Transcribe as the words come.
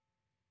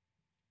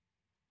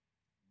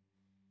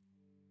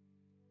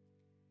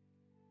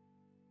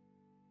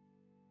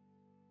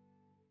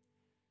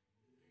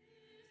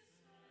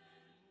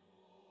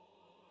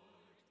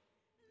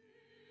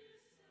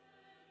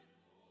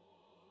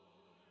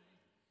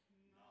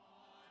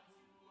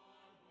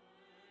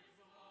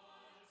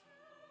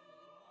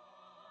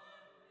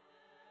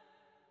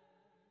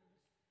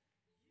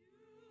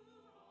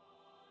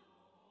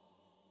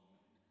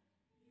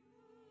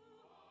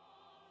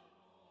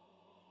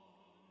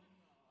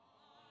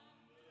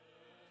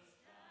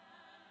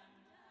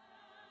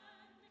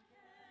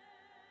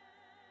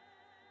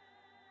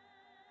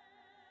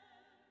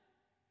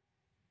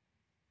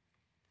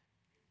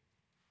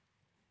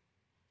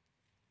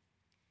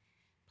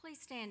Please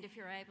stand if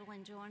you're able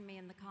and join me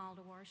in the call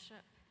to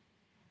worship.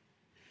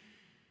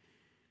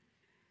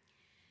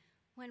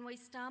 When we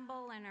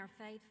stumble and our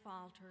faith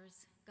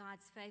falters,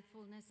 God's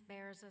faithfulness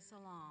bears us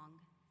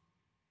along.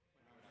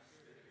 When our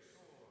spirit is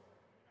sore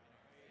and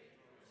our faith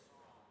grows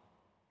strong,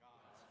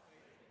 God's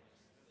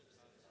faithfulness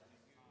lifts us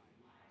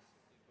in new heights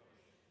of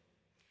devotion.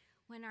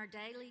 When our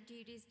daily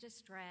duties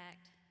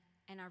distract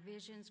and our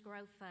visions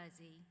grow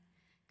fuzzy,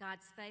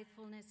 God's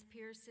faithfulness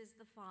pierces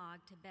the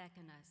fog to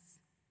beckon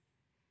us.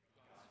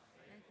 God's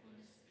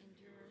faithfulness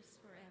endures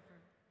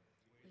forever.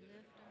 We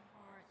lift our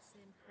hearts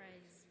in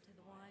praise to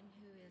the one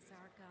who is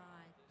our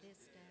God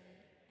this day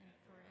and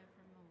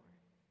forevermore.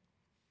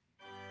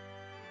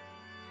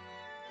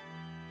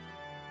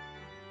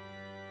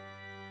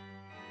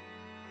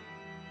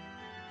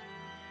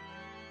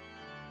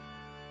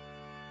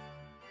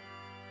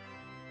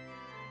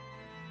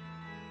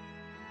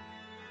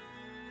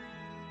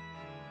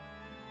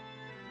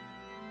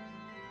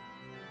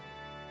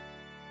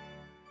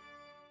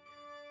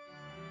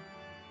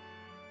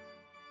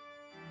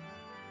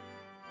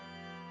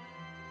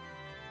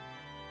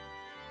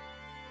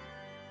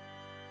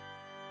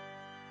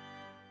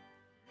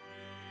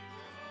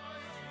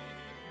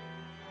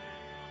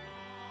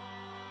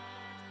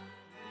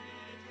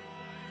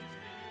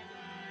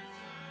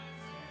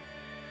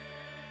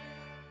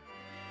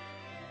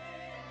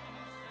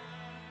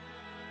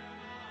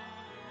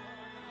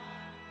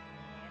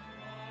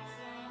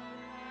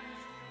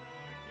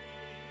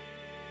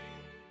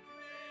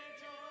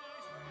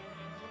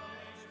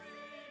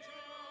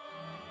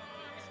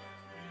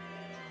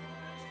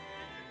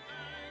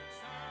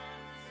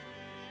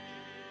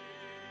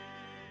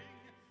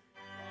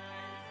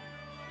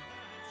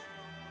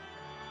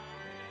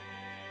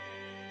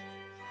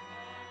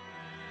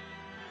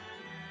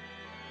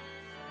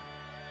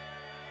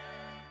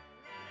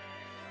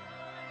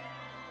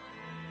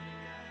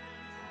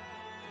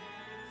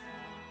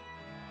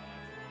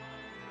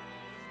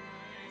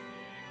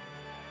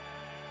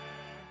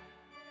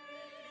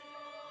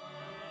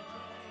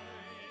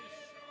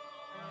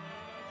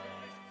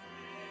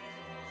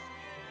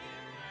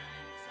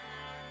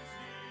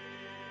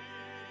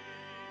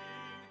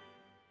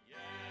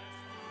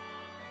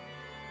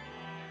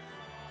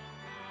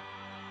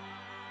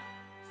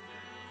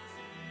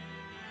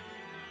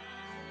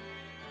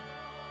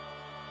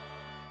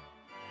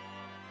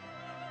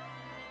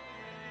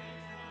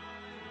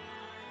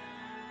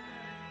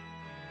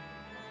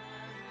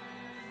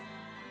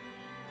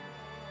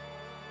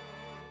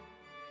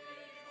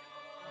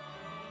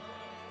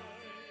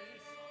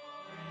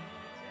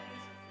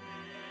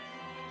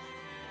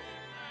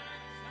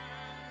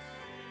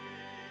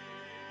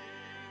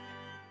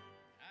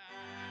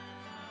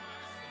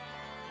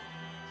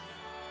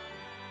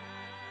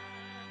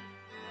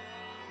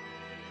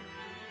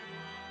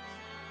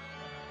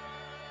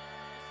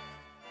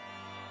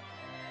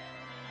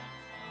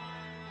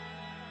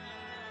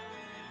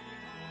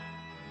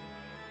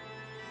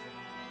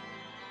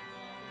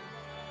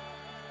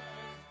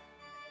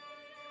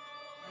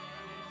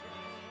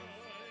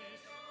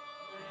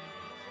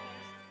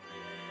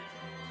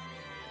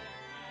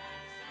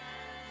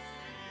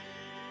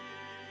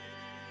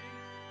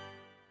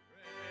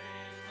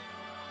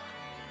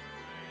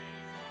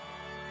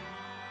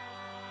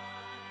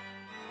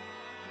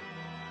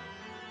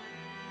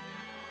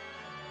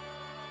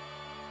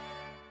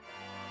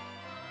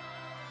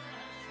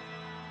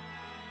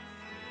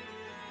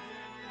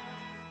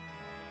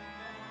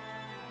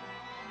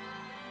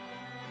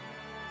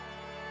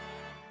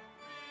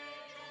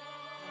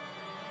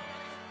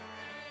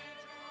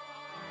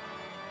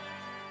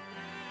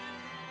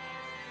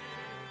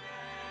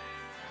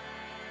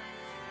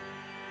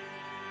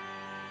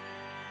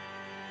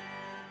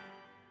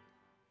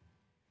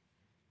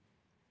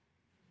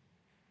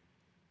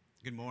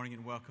 Good morning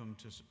and welcome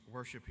to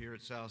worship here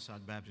at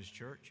Southside Baptist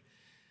Church.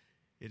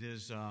 It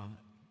has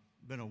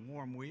been a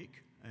warm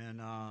week, and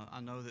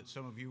I know that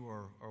some of you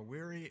are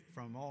weary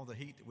from all the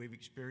heat that we've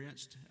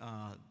experienced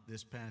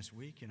this past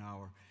week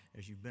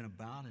as you've been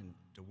about and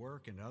to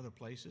work and to other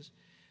places.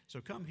 So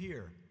come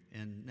here,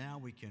 and now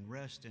we can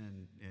rest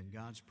in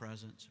God's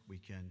presence. We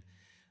can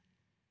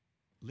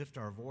lift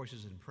our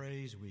voices in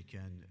praise. We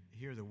can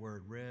hear the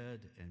word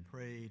read and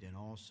prayed, and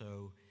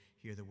also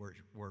hear the word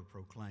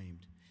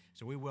proclaimed.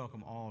 So we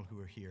welcome all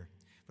who are here.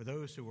 For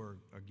those who are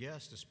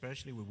guests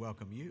especially, we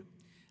welcome you.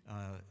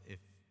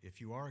 If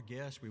you are a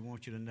guest, we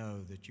want you to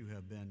know that you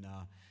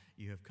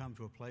have come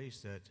to a place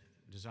that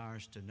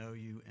desires to know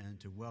you and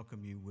to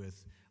welcome you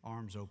with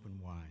arms open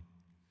wide.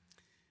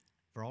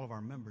 For all of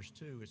our members,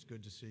 too, it's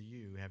good to see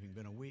you. Having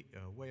been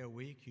away a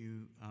week,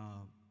 you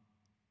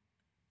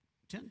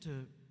tend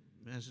to,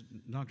 as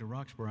Dr.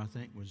 Roxburgh, I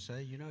think, would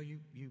say,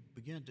 you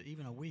begin to,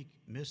 even a week,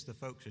 miss the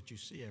folks that you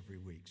see every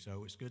week.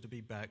 So it's good to be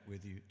back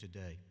with you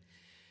today.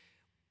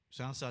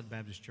 Southside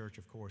Baptist Church,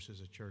 of course, is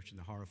a church in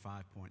the heart of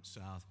 5 Points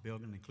South,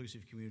 building an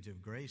inclusive community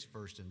of grace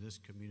first in this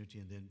community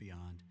and then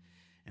beyond.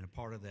 And a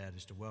part of that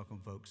is to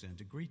welcome folks in,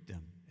 to greet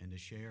them, and to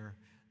share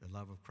the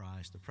love of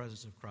Christ, the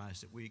presence of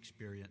Christ that we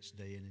experience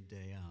day in and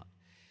day out.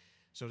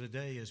 So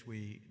today, as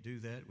we do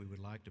that, we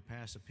would like to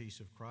pass a piece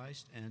of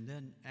Christ. And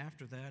then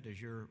after that,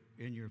 as you're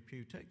in your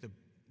pew, take the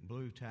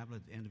blue tablet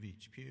at the end of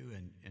each pew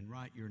and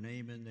write your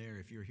name in there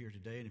if you're here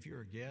today. And if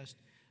you're a guest,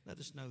 let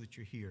us know that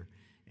you're here,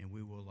 and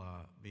we will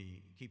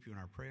keep you in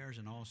our prayers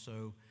and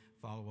also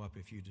follow up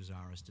if you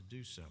desire us to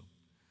do so.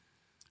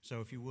 So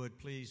if you would,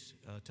 please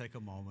take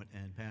a moment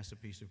and pass a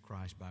piece of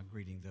Christ by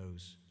greeting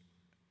those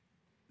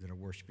that are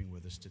worshiping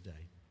with us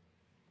today.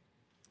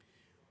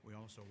 We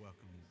also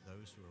welcome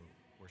those who are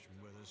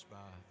worshiping with us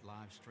by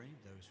live stream,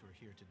 those who are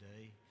here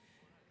today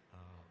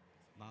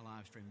by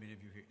live stream. Many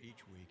of you are here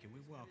each week, and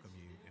we welcome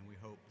you, and we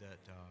hope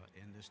that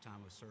in this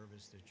time of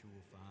service that you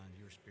will find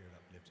your spirit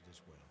uplifted as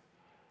well.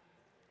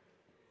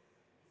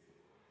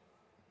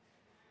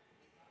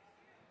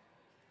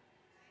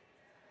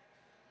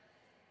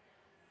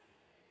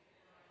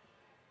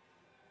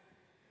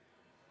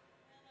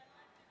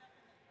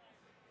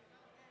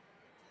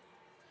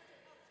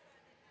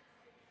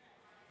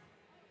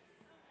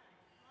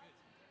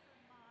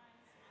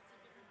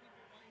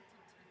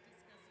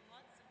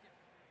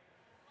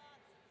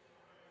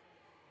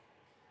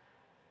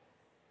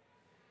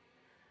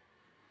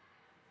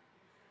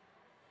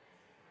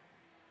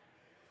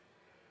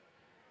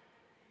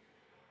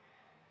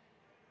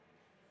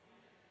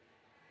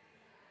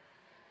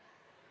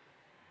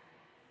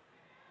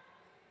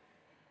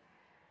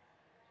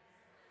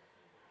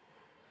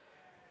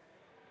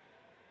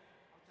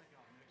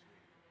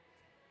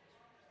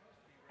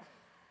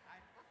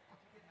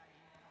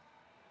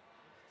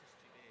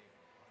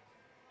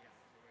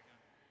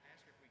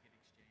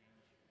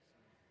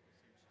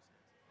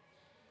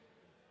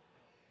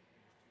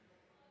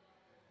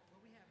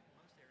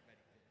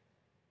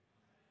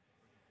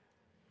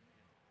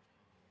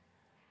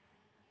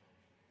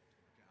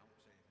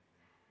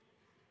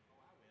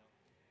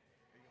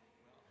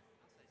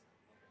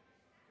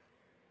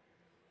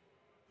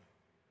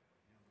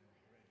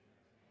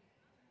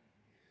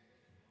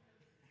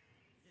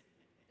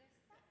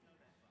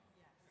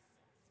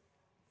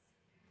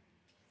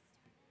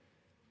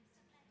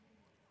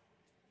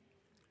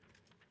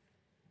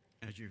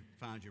 As you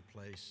find your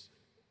place,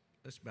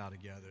 let's bow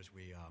together as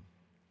we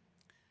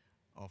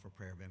offer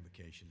prayer of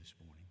invocation this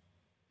morning.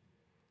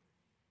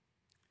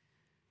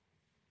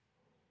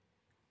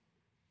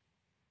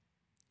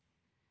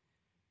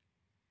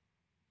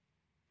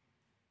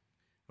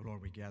 Oh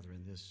Lord, we gather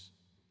in this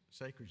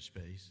sacred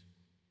space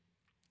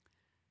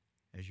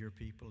as your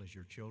people, as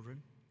your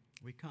children.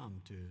 We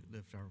come to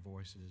lift our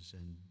voices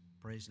in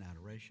praise and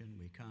adoration.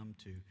 We come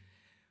to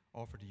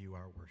offer to you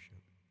our worship.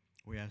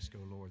 We ask, O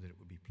Lord, that it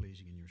would be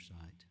pleasing in your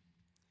sight.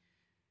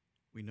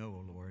 We know,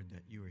 O Lord,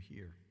 that you are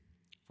here,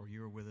 for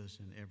you are with us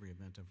in every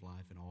event of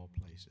life in all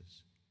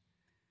places.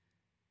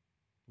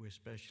 We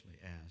especially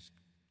ask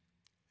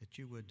that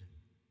you would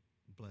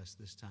bless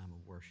this time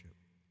of worship,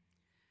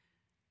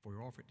 for we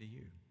offer it to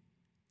you,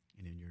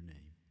 and in your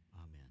name,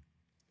 amen.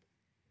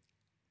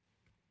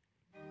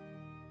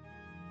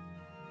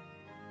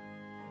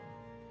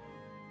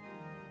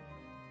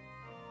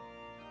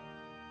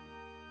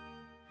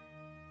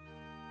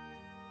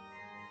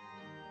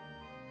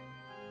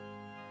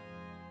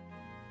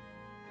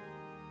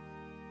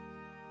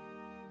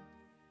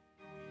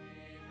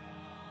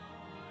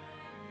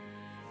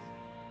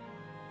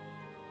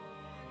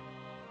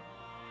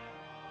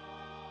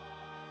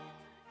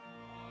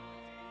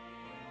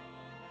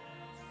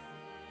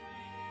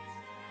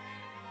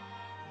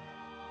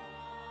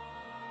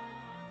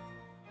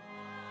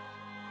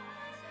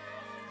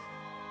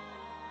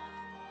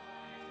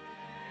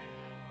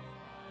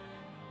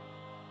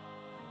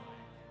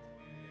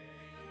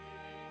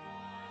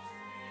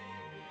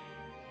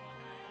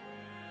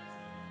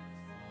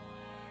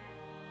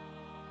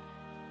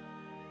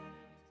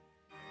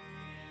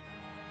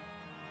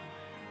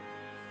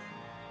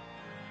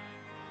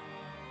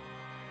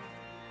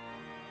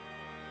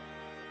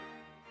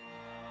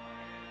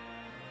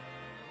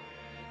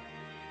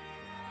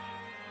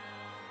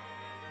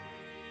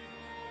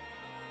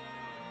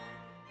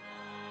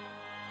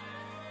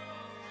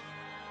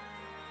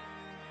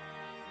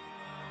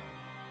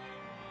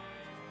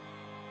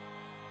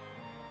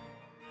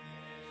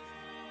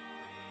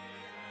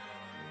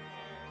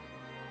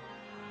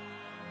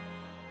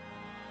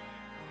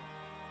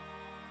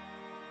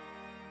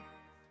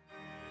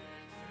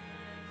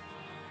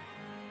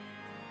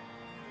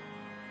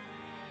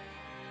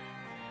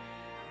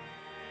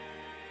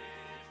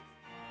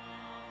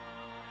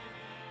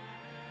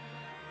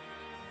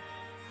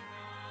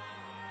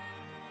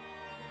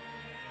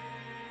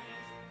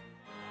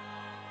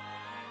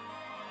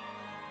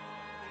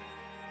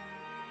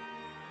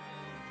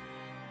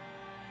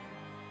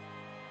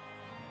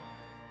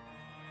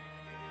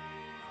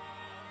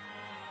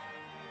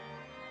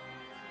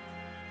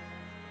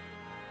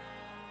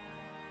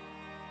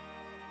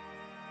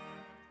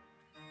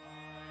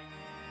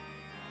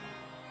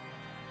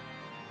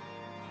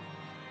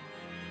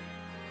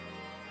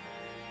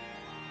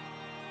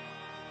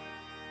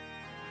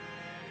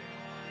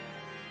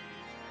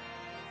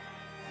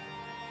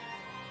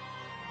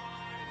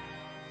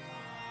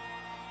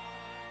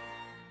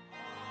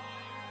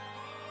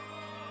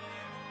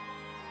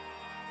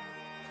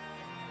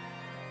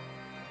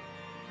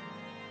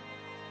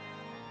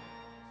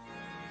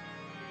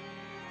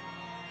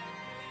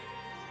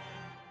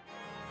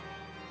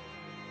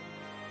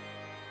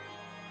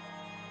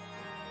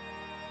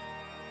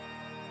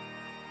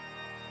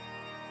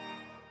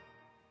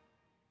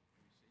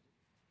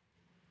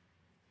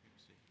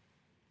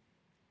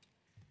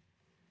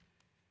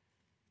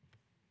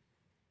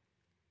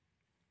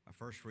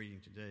 Our first reading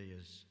today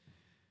is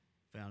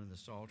found in the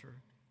Psalter,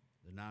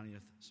 the 90th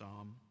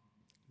Psalm.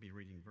 I'll be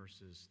reading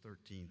verses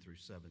 13 through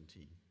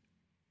 17.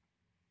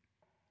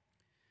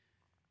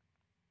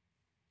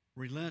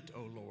 Relent,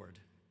 O Lord,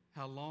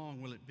 how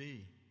long will it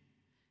be?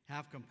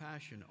 Have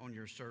compassion on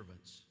your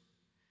servants.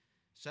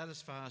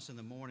 Satisfy us in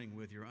the morning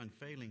with your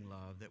unfailing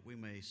love, that we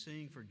may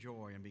sing for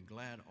joy and be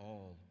glad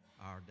all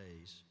our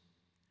days.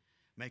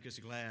 Make us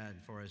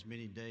glad for as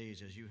many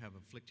days as you have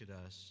afflicted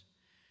us,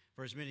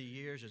 for as many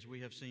years as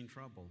we have seen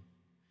trouble.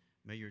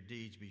 May your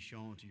deeds be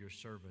shown to your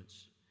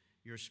servants,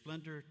 your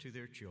splendor to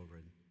their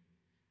children.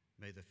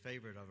 May the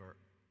favor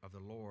of the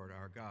Lord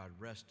our God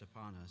rest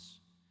upon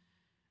us.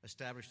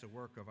 Establish the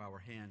work of our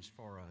hands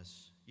for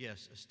us.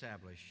 Yes,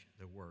 establish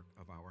the work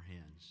of our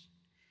hands.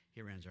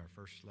 Here ends our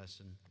first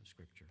lesson of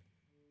Scripture.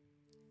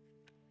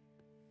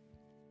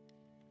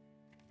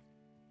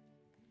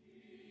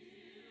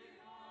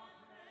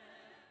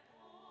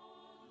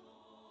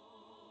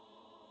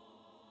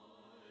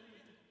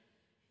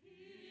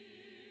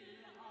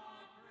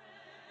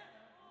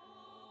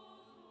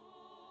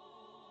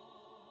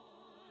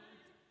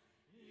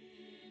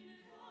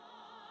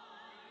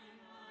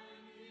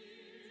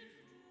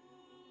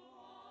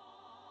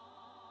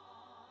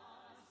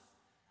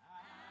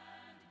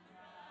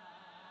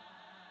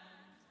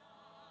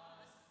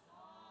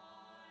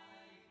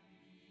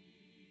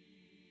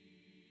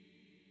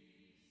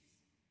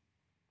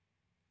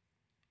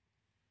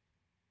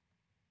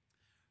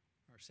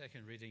 Our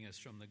second reading is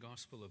from the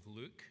Gospel of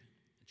Luke,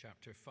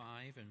 chapter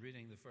 5, and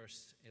reading the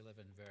first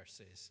 11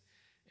 verses.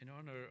 In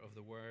honor of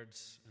the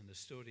words and the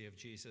story of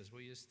Jesus,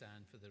 will you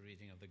stand for the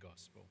reading of the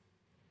Gospel?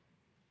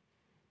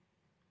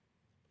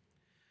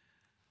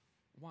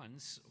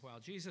 Once, while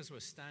Jesus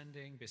was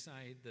standing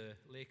beside the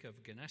lake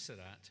of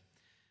Gennesaret,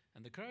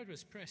 and the crowd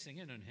was pressing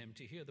in on him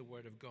to hear the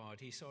word of God,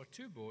 he saw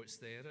two boats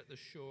there at the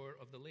shore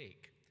of the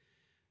lake.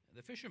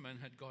 The fishermen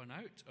had gone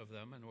out of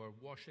them and were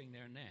washing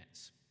their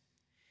nets.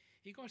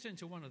 He got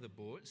into one of the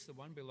boats, the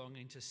one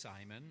belonging to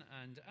Simon,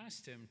 and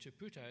asked him to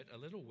put out a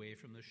little way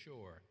from the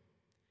shore.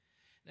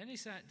 Then he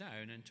sat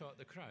down and taught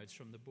the crowds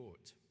from the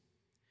boat.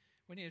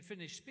 When he had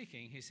finished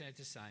speaking, he said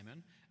to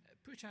Simon,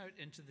 "Put out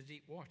into the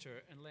deep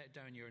water and let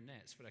down your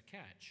nets for a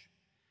catch."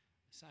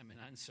 Simon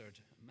answered,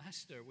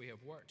 "Master, we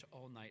have worked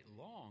all night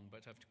long,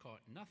 but have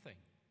caught nothing.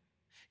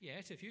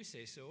 Yet, if you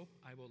say so,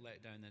 I will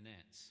let down the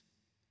nets."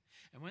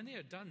 And when they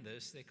had done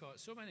this, they caught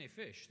so many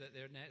fish that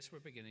their nets were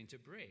beginning to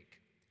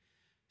break.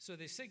 So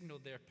they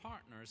signaled their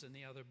partners in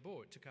the other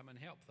boat to come and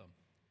help them.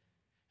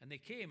 And they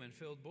came and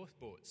filled both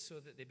boats, so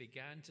that they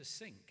began to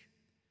sink.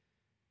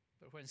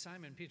 But when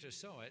Simon Peter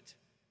saw it,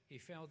 he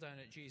fell down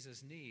at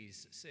Jesus'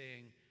 knees,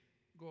 saying,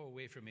 "Go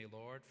away from me,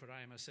 Lord, for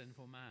I am a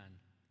sinful man."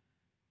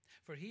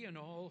 For he and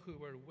all who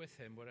were with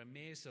him were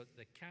amazed at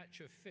the catch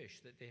of fish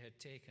that they had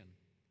taken.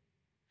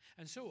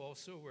 And so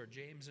also were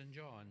James and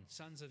John,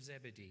 sons of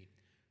Zebedee,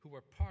 who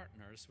were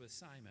partners with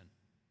Simon.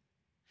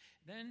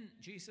 Then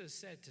Jesus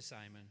said to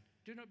Simon,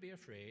 "Do not be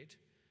afraid.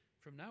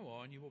 From now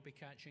on you will be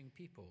catching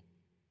people."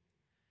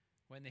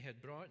 When they had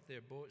brought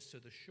their boats to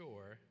the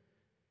shore,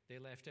 they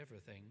left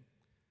everything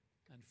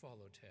and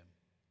followed him.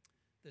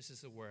 This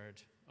is the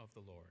word of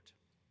the Lord.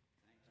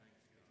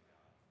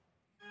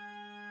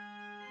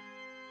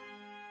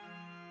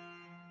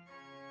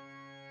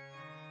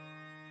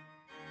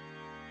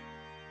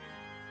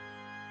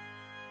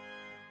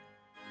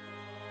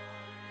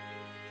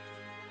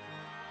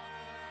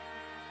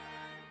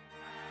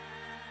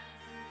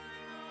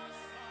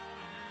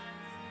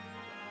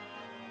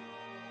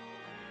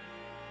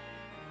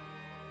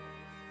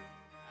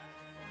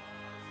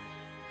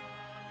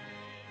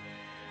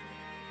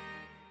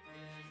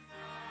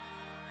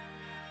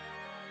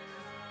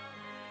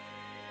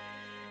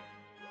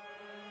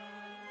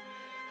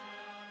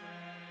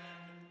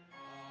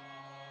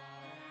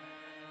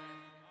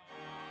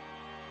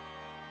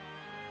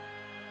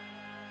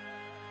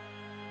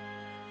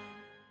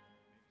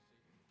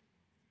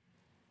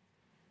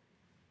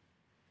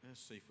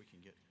 Let's see if we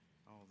can get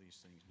all these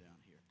things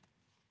down here.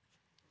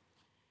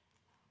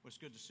 Well, it's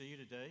good to see you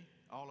today,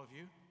 all of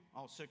you,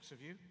 all 6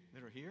 of you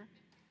that are here.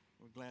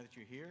 We're glad that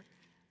you're here.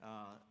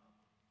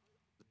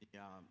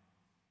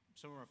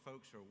 Some of our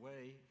folks are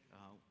away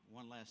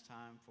one last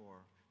time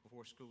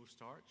before school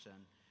starts,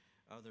 and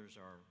others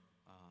are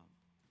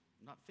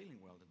not feeling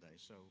well today.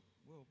 So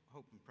we'll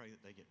hope and pray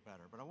that they get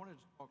better. But I wanted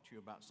to talk to you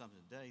about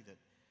something today that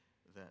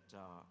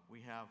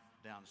we have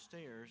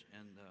downstairs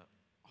in the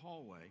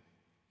hallway.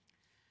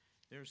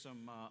 There's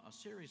a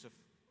series of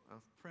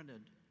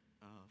printed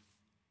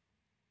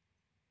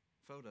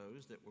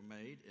photos that were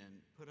made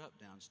and put up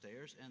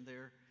downstairs, and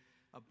they're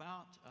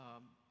about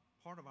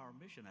part of our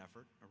mission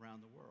effort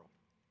around the world.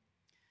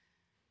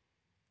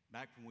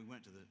 Back when we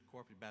went to the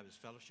Cooperative Baptist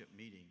Fellowship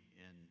meeting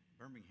in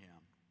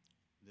Birmingham,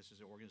 this is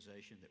an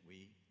organization that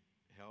we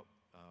help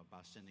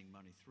by sending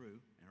money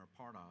through and are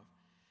part of.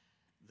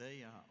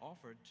 They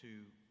offered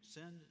to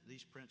send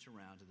these prints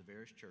around to the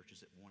various churches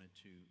that wanted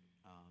to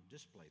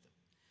display them.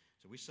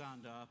 So we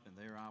signed up, and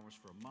they're ours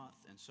for a month.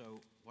 And so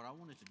what I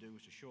wanted to do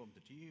was to show them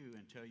to you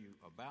and tell you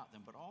about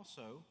them, but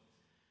also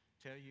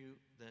tell you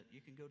that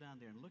you can go down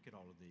there and look at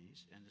all of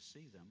these and to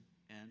see them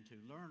and to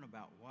learn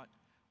about what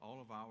all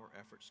of our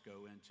efforts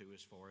go into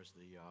as far as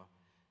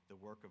the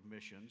work of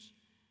missions.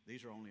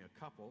 These are only a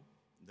couple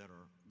that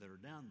are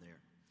down there.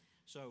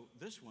 So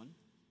this one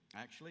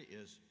actually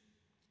is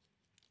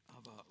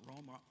of a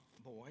Roma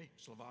boy,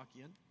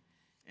 Slovakian,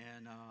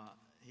 and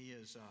he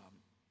is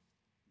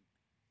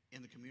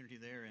in the community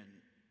there in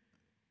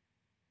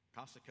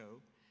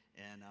Kosovo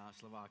and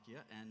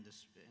Slovakia, and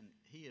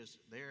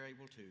they're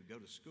able to go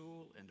to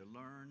school and to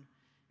learn,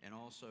 and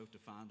also to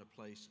find a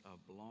place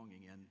of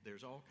belonging. And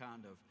there's all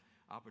kind of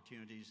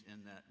opportunities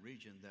in that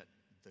region that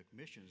the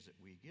missions that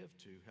we give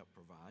to help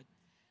provide.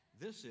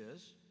 This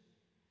is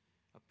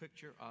a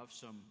picture of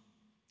some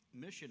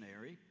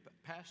missionary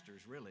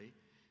pastors, really,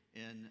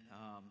 in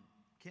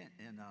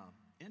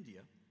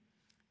India.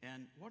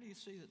 And what do you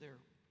see that they're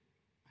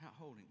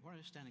holding? What are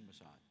they standing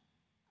beside?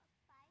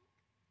 A bike.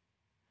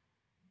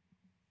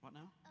 What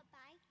now? A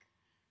bike.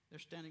 They're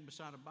standing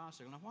beside a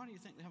bicycle. Now, why do you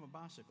think they have a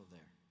bicycle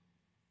there?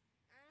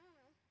 I don't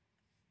know.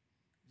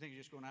 You think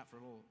you're just going out for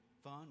a little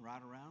fun,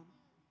 ride around?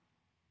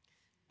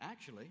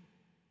 Actually,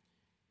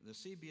 the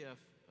CBF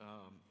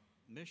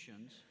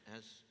missions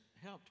has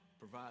helped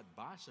provide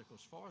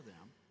bicycles for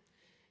them,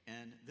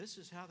 and this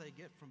is how they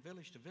get from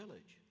village to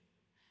village.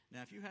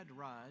 Now, if you had to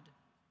ride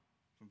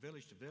from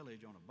village to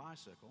village on a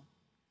bicycle,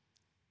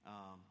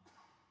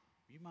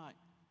 we might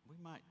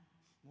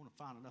want to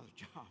find another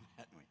job,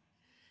 hadn't we?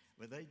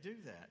 But they do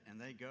that,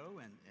 and they go,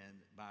 and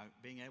by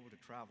being able to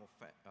travel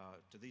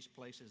to these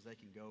places, they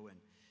can go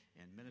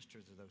and minister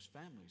to those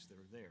families that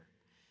are there.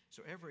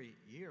 So every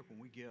year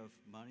when we give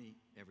money,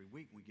 every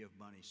week we give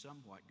money,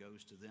 somewhat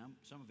goes to them,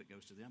 some of it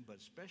goes to them,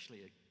 but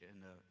especially in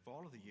the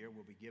fall of the year,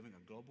 we'll be giving a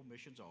global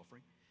missions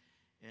offering,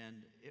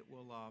 and it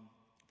will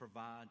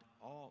provide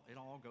it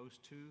all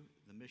goes to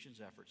the missions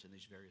efforts in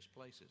these various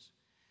places.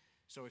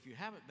 So if you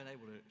haven't been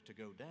able to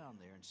go down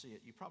there and see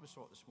it, you probably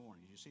saw it this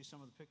morning. Did you see some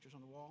of the pictures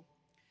on the wall?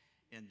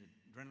 In the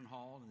Drennan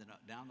Hall, and then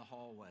down the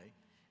hallway,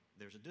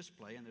 there's a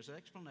display, and there's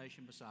an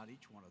explanation beside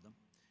each one of them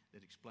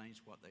that explains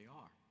what they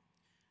are.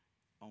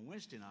 On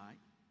Wednesday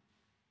night,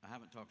 I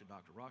haven't talked to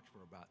Dr.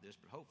 Roxburgh about this,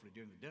 but hopefully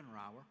during the dinner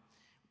hour,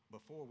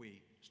 before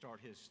we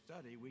start his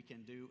study, we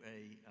can do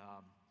a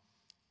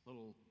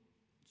little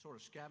sort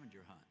of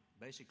scavenger hunt.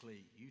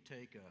 Basically, you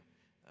take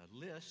a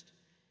list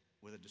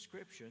with a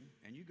description,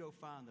 and you go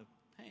find the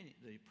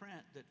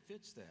print that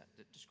fits that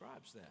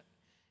describes that.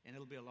 And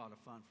it'll be a lot of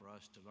fun for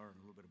us to learn a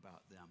little bit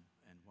about them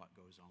and what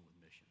goes on with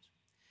missions.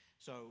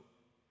 So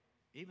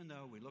even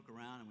though we look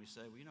around and we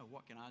say, well,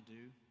 what can I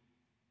do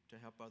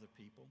to help other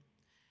people?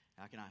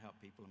 How can I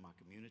help people in my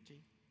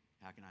community?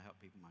 How can I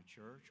help people in my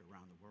church or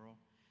around the world?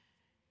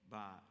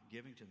 By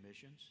giving to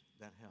missions,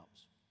 that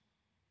helps.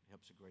 It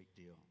helps a great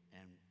deal.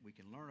 And we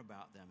can learn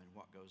about them and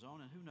what goes on.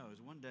 And who knows,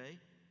 one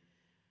day,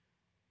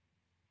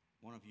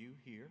 one of you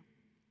here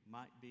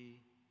might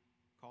be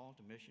called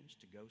to missions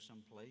to go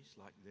someplace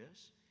like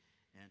this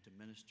and to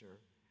minister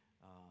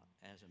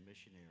as a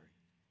missionary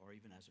or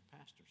even as a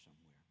pastor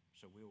somewhere.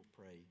 So we will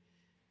pray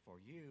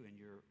for you and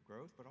your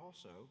growth, but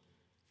also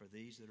for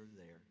these that are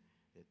there,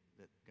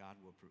 that God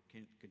will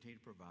continue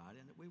to provide,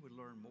 and that we would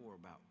learn more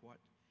about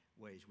what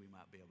ways we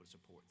might be able to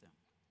support them.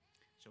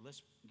 So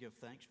let's give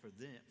thanks for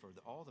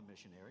all the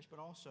missionaries, but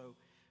also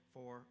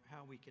for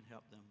how we can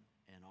help them,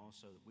 and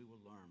also that we will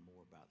learn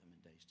more about them in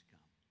days to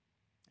come.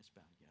 Let's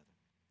bow together.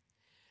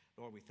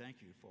 Lord, we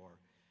thank you for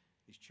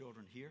these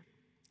children here,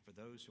 for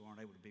those who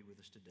aren't able to be with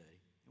us today.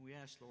 And we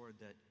ask, Lord,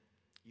 that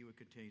you would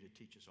continue to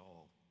teach us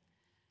all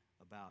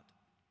about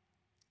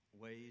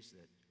ways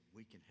that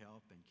we can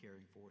help in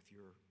carrying forth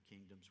your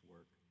kingdom's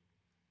work,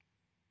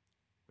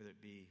 whether it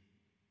be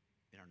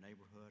in our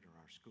neighborhood or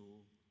our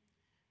school,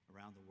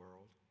 around the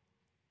world,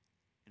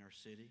 in our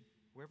city,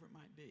 wherever it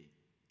might be,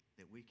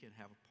 that we can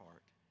have a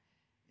part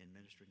in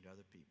ministering to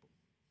other people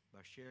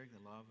by sharing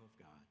the love of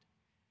God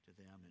to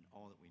them in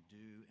all that we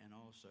do, and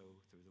also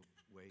through the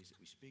ways that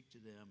we speak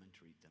to them and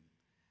treat them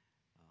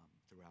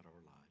throughout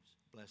our lives.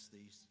 Bless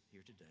these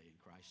here today in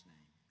Christ's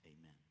name.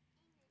 Amen.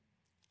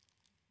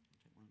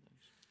 Take one of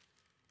those.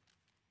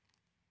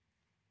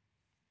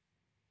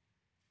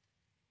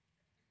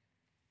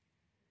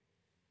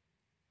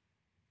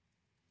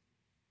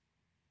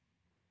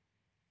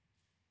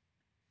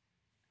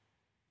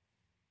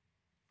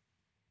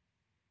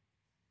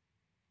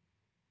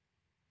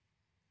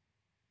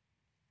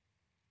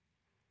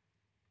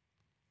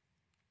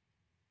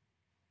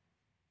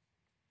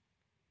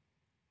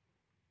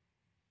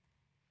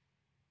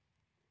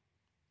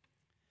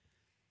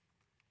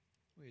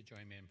 Will you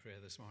join me in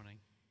prayer this morning?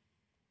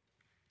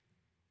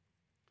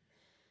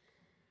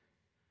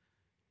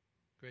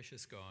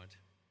 Gracious God,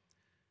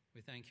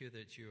 we thank you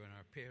that you are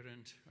our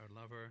parent, our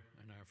lover,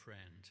 and our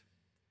friend.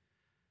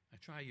 A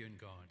triune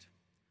God,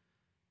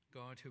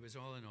 God who is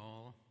all in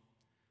all,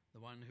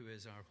 the one who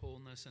is our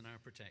wholeness and our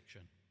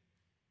protection.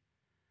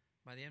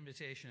 By the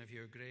invitation of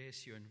your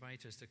grace, you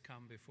invite us to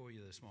come before you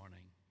this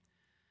morning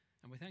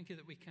And we thank you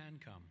that we can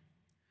come.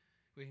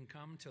 We can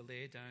come to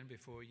lay down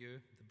before you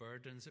the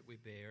burdens that we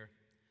bear,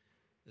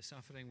 the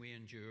suffering we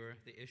endure,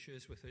 the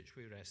issues with which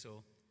we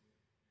wrestle,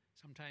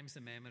 sometimes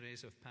the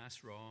memories of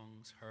past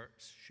wrongs,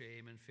 hurts,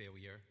 shame, and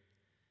failure,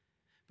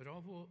 but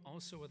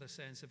also with a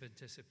sense of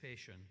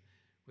anticipation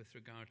with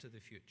regard to the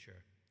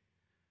future.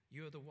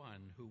 You are the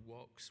one who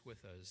walks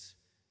with us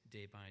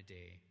day by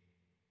day.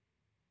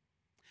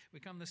 We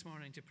come this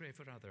morning to pray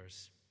for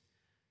others.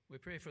 We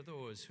pray for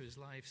those whose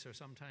lives are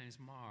sometimes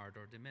marred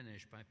or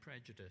diminished by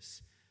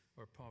prejudice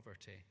or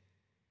poverty.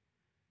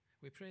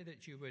 We pray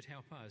that you would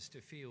help us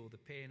to feel the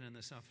pain and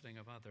the suffering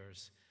of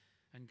others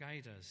and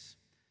guide us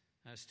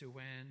as to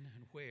when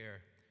and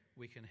where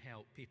we can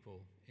help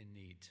people in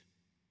need.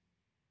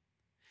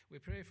 We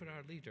pray for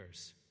our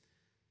leaders.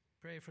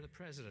 Pray for the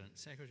President,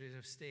 Secretaries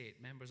of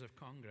State, members of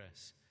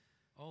Congress,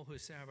 all who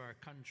serve our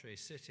country,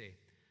 city,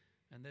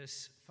 and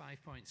this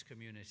 5 Points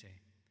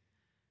community.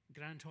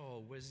 Grant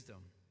all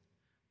wisdom,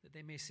 that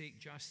they may seek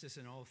justice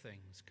in all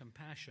things,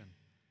 compassion,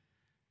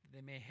 that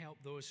they may help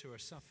those who are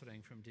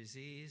suffering from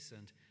disease,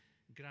 and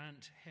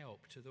grant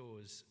help to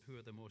those who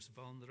are the most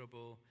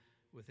vulnerable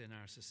within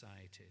our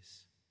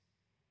societies.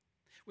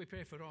 We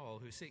pray for all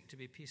who seek to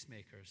be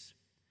peacemakers.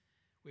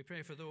 We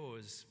pray for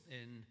those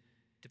in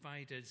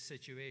divided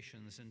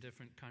situations in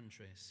different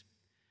countries.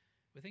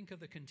 We think of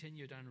the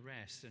continued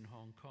unrest in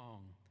Hong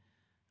Kong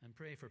and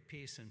pray for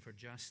peace and for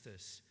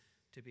justice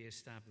to be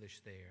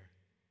established there.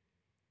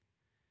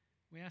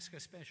 We ask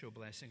a special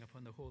blessing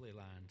upon the Holy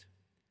Land,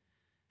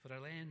 for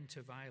an end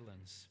to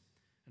violence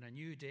and a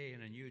new day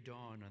and a new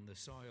dawn on the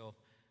soil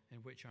in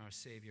which our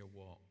Savior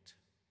walked.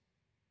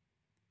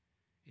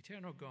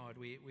 Eternal God,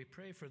 we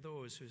pray for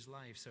those whose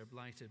lives are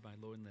blighted by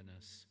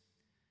loneliness,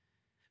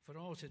 for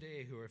all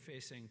today who are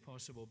facing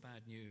possible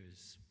bad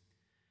news,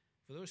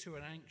 for those who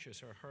are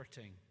anxious or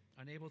hurting,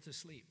 unable to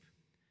sleep,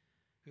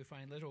 who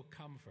find little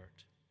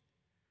comfort.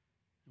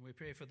 And we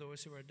pray for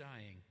those who are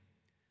dying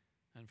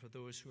and for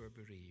those who are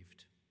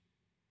bereaved.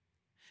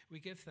 We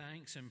give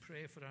thanks and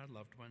pray for our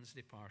loved ones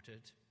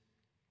departed,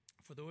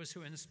 for those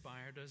who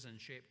inspired us and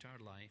shaped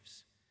our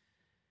lives.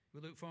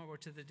 We look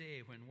forward to the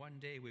day when one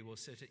day we will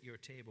sit at your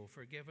table,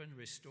 forgiven,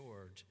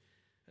 restored,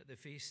 at the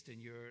feast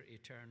in your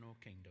eternal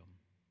kingdom.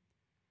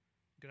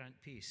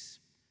 Grant peace,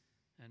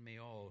 and may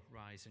all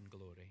rise in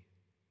glory.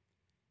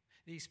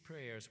 These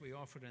prayers we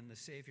offer in the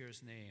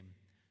Saviour's name,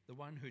 the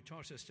one who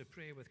taught us to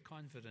pray with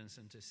confidence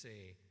and to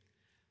say,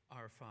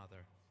 Our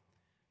Father,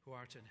 who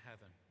art in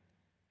heaven,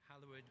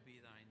 hallowed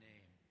be thy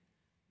name.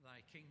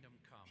 Thy kingdom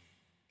come,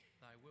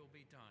 thy will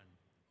be done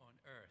on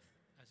earth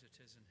as it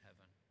is in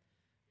heaven.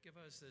 Give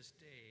us this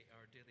day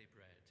our daily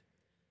bread,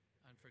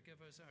 and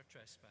forgive us our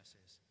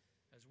trespasses,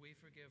 as we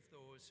forgive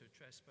those who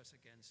trespass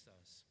against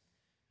us.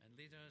 And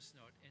lead us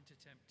not into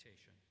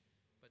temptation,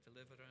 but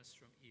deliver us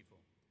from evil.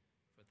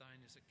 For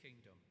thine is the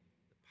kingdom,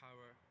 the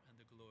power, and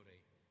the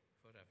glory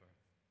forever.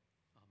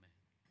 Amen.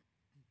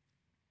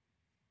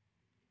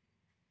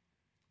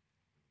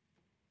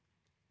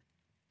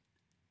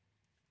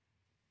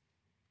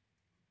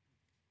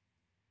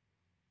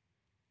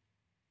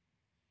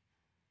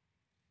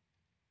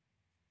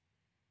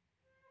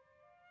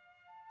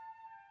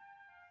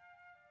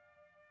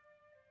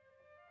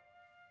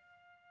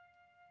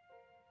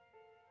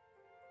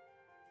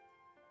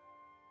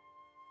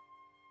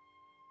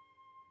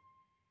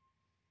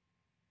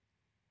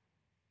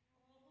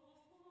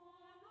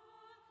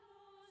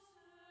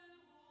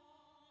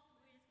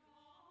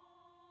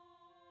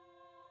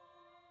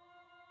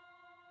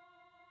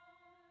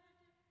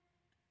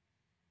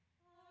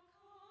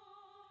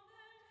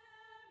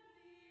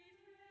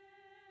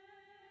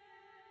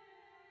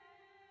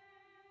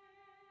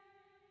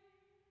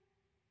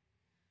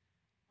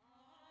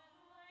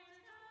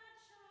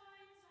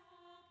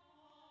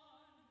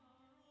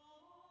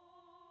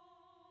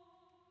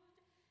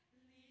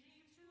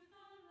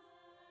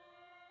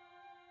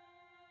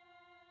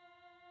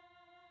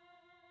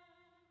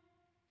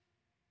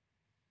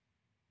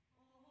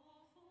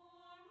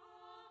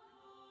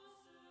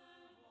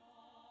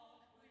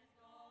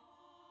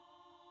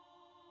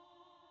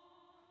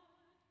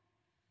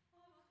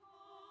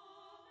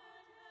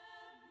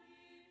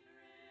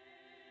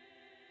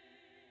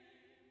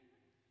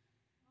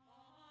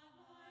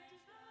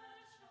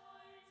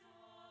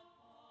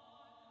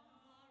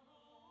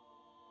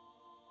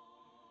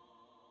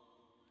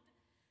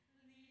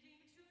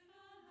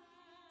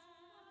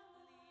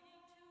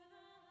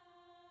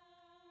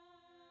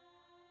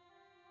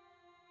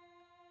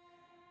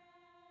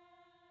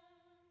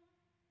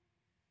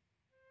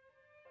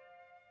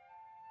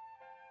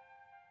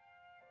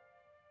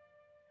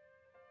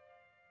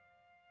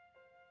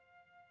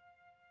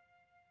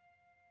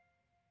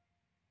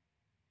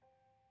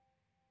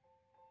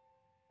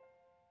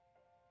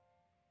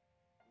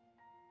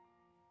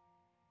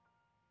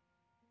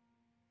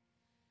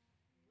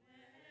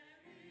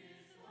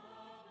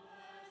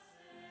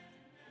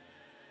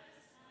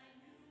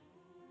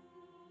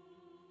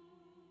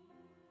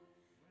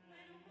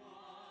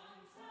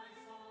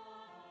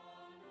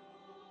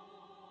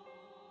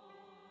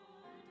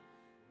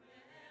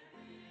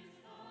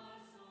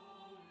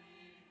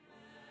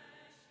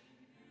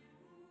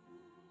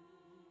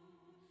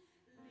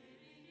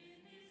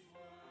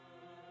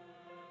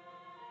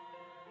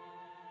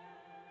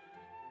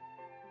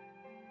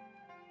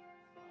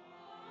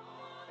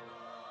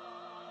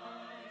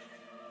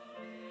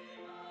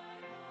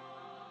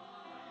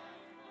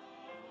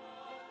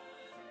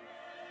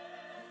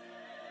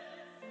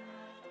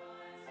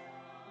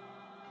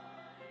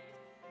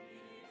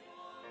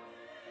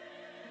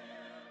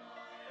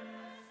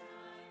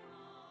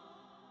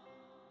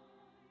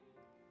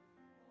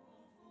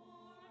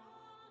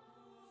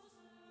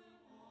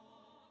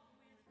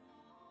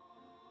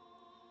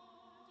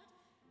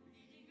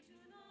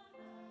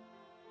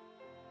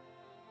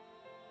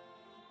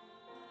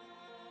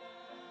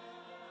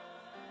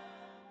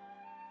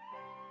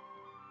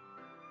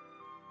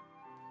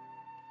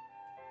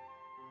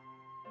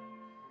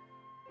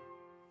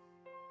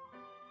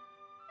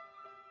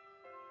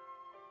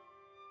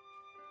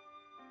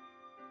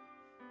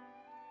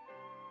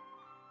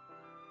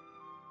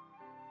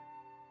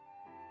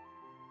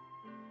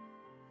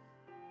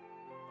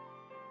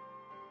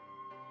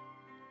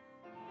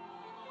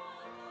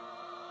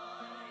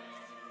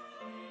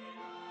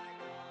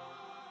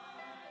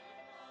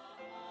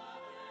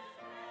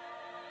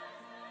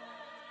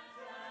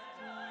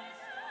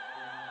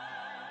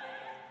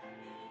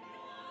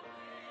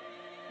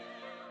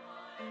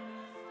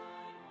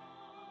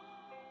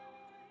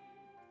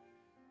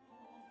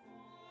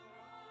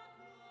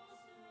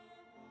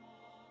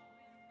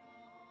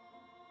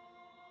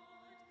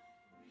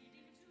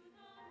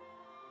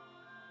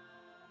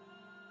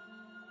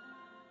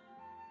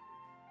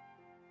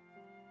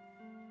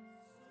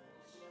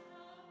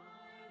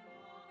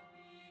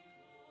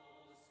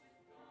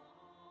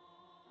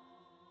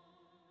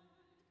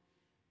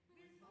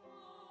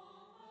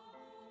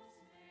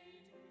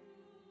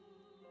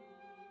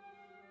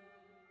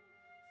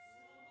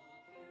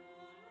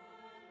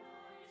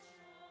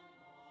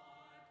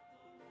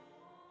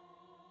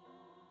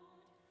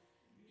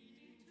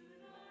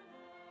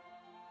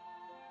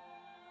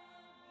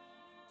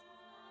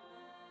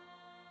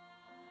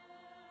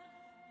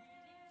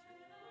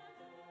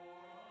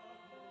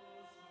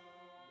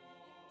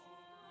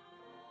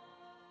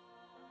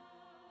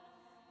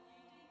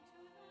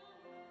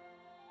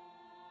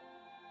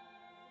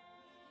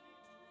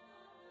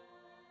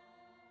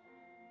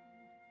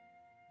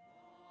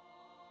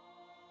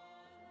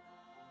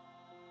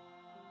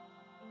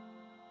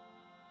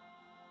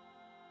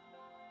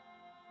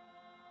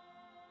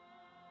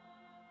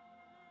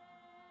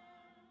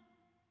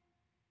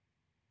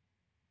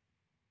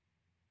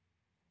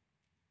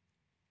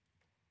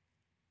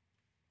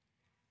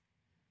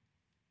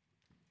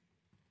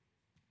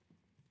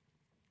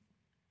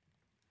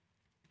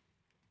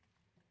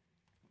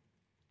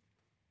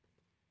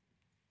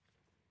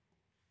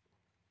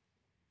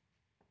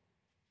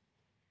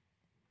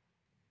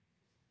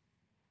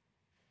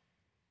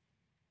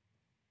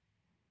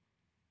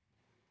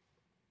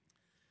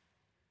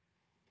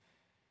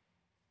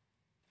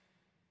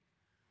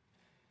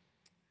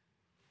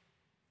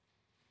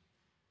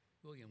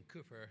 William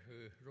Cowper,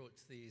 who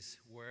wrote these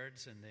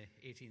words in the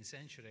 18th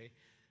century,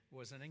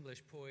 was an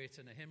English poet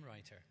and a hymn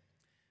writer.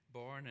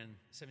 Born in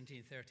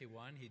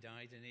 1731, he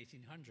died in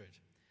 1800.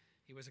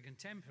 He was a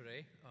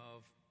contemporary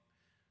of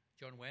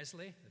John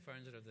Wesley, the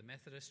founder of the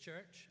Methodist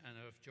Church, and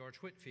of George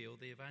Whitefield,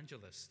 the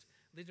evangelist,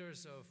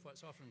 leaders of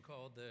what's often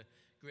called the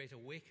Great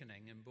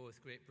Awakening in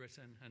both Great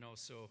Britain and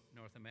also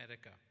North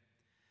America.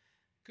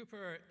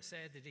 Cowper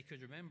said that he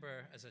could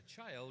remember as a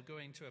child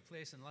going to a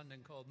place in London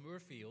called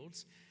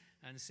Moorfields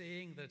and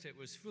saying that it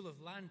was full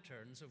of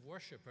lanterns of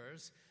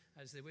worshippers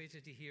as they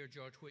waited to hear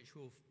George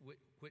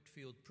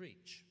Whitefield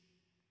preach.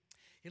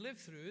 He lived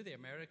through the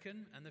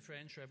American and the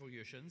French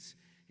revolutions.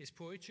 His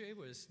poetry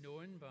was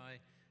known by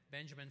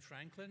Benjamin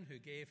Franklin, who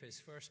gave his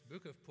first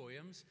book of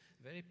poems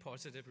a very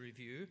positive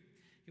review.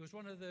 He was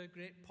one of the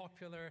great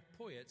popular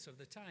poets of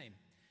the time.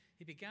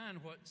 He began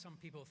what some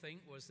people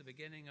think was the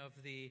beginning of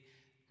the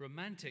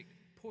Romantic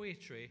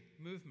poetry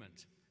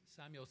movement.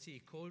 Samuel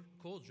T.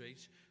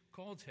 Coleridge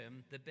called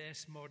him the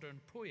best modern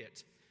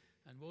poet,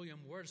 and William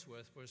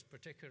Wordsworth was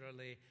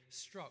particularly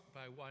struck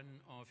by one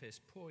of his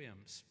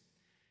poems.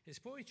 His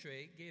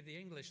poetry gave the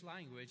English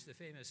language the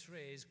famous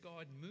phrase,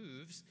 "God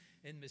moves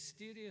in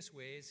mysterious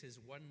ways his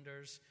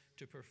wonders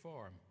to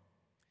perform."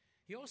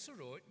 He also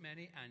wrote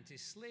many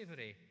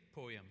anti-slavery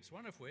poems,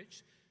 one of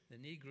which, The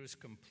Negro's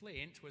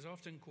Complaint, was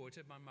often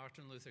quoted by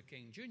Martin Luther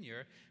King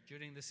Jr.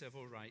 during the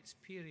Civil Rights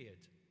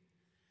period.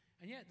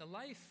 And yet the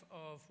life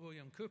of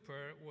William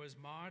Cowper was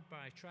marred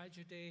by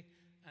tragedy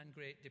and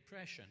Great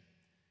Depression.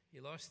 He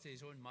lost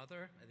his own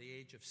mother at the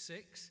age of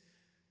 6.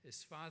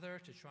 His father,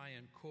 to try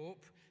and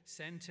cope,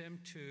 sent him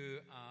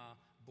to a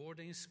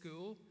boarding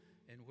school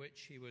in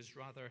which he was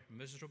rather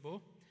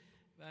miserable.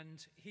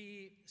 And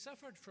he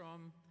suffered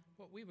from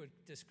what we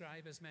would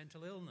describe as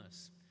mental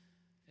illness.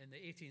 In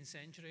the 18th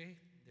century,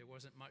 there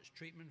wasn't much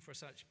treatment for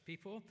such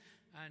people,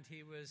 and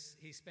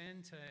he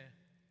spent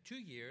 2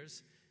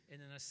 years in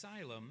an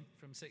asylum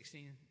from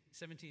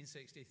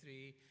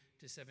 1763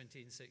 to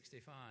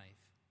 1765.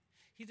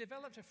 He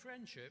developed a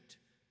friendship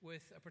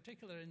with a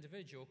particular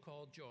individual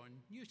called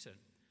John Newton.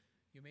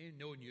 You may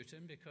know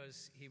Newton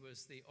because he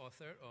was the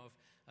author of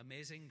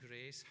Amazing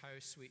Grace, How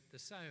Sweet the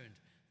Sound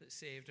that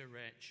saved a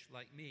wretch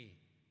like me.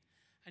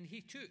 And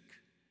he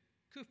took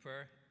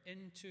Cowper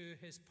into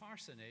his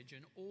parsonage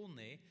in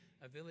Olney,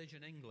 a village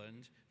in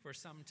England, for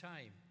some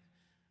time.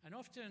 And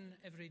often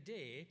every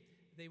day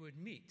they would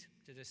meet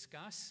to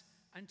discuss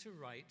and to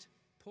write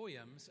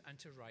poems and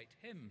to write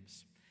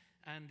hymns.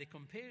 And they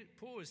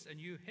composed a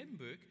new hymn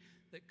book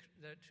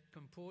that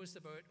composed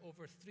about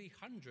over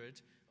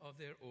 300 of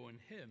their own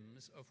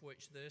hymns, of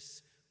which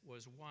this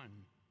was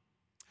one.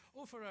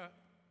 Oh, for a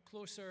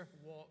closer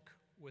walk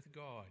with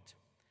God.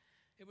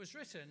 It was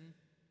written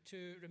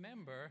to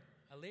remember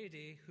a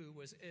lady who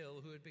was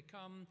ill, who had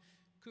become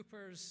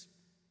Cowper's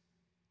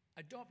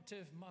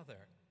adoptive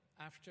mother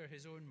after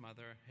his own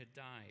mother had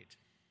died.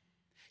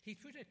 He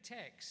put a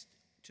text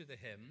to the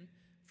hymn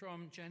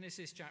from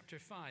Genesis chapter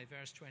 5,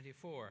 verse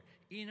 24.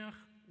 Enoch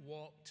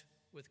walked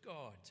with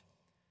God.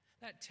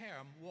 That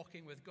term,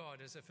 walking with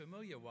God, is a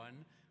familiar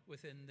one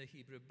within the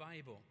Hebrew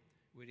Bible.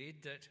 We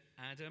read that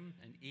Adam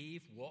and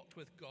Eve walked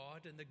with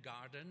God in the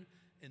garden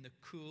in the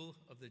cool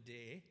of the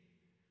day.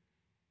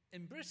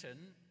 In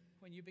Britain,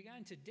 when you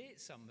began to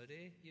date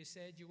somebody, you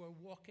said you were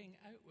walking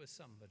out with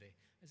somebody.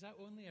 Is that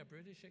only a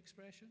British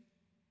expression?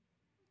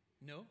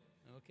 No?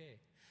 Okay.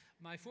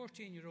 My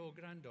 14-year-old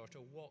granddaughter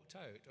walked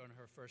out on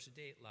her first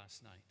date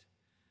last night.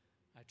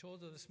 I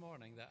told her this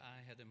morning that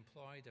I had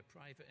employed a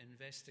private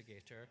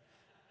investigator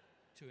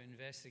to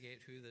investigate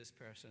who this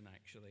person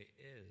actually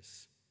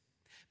is.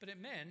 But it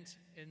meant,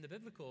 in the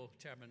biblical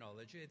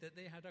terminology, that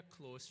they had a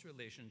close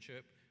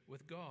relationship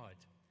with God,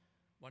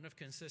 one of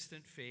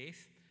consistent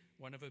faith,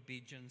 one of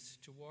obedience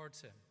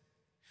towards him.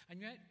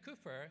 And yet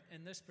Cowper,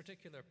 in this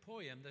particular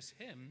poem, this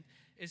hymn,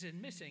 is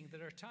admitting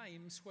there are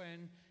times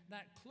when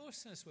that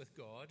closeness with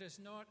God is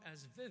not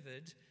as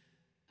vivid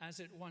as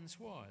it once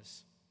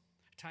was.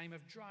 A time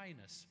of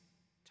dryness,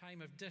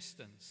 time of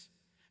distance,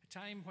 a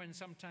time when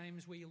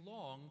sometimes we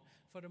long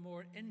for a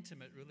more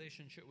intimate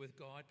relationship with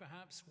God,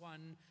 perhaps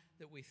one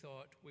that we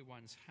thought we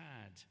once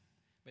had.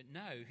 But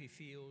now he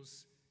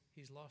feels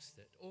he's lost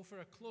it. Oh, for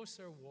a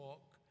closer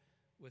walk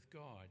with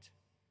God.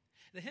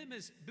 The hymn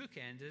is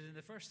bookended in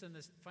the first and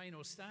the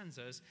final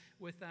stanzas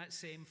with that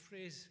same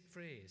phrase,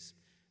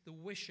 the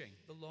wishing,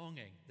 the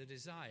longing, the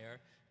desire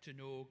to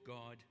know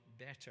God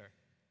better.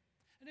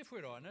 And if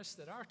we're honest,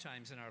 there are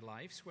times in our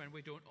lives when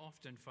we don't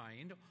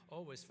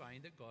always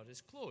find that God is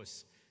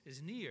close,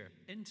 is near,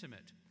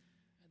 intimate.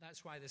 And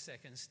that's why the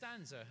second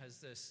stanza has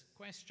this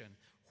question: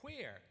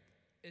 where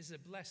is the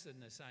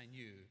blessedness I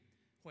knew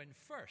when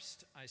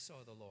first I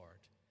saw the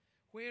Lord?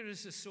 Where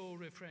is the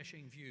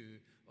soul-refreshing view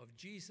of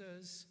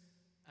Jesus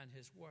and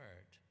his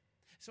word?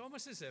 It's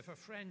almost as if a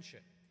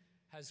friendship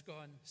has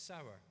gone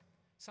sour.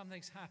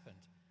 Something's happened.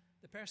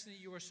 The person that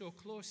you were so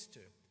close to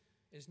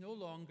is no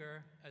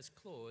longer as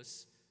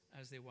close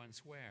as they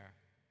once were.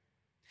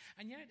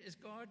 And yet, is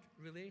God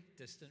really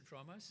distant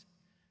from us?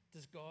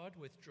 Does God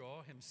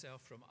withdraw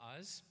himself from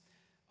us?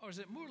 Or is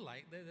it more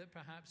likely that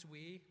perhaps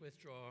we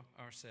withdraw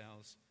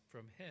ourselves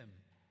from him?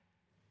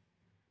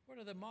 What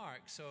are the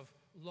marks of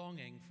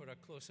longing for a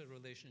closer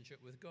relationship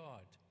with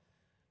God?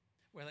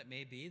 Well, it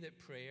may be that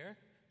prayer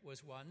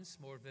was once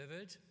more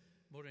vivid,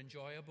 more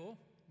enjoyable,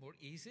 more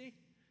easy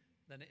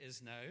than it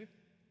is now.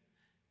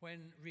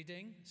 When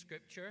reading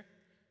Scripture,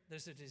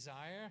 there's a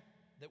desire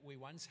that we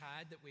once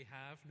had that we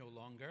have no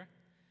longer.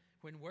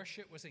 When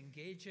worship was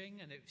engaging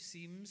and it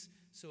seems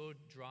so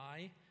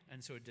dry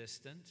and so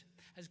distant.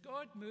 Has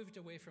God moved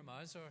away from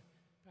us, or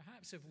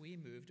perhaps have we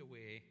moved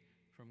away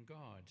from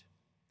God?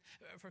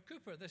 For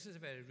Cowper, this is a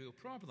very real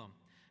problem,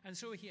 and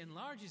so he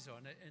enlarges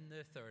on it in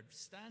the third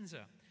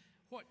stanza.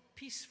 What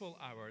peaceful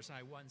hours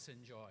I once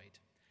enjoyed,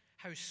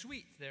 how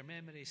sweet their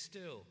memory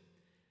still,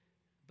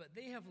 but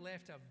they have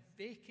left an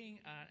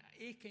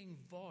aching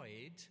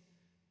void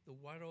the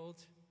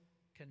world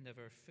can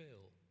never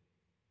fill.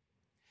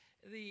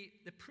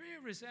 The prayer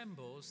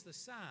resembles the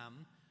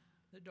psalm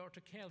that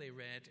Dr. Kelly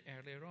read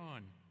earlier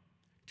on.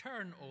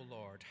 Turn, O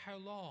Lord, how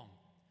long?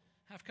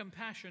 Have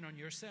compassion on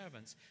your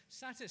servants.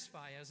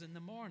 Satisfy us in the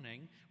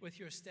morning with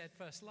your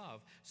steadfast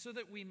love, so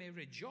that we may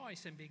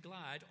rejoice and be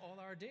glad all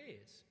our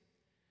days.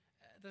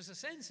 There's a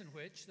sense in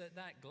which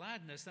that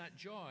gladness, that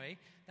joy,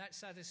 that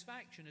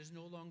satisfaction is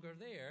no longer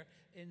there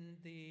in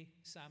the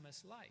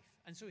psalmist's life.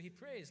 And so he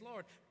prays,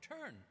 Lord,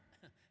 turn,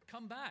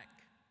 come back.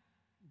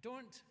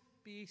 Don't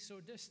be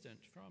so distant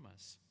from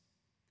us.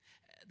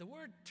 The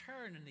word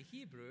turn in the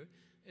Hebrew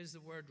is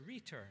the word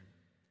return.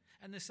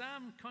 And the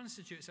psalm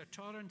constitutes a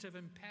torrent of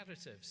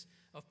imperatives,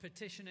 of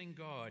petitioning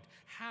God,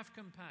 have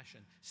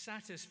compassion,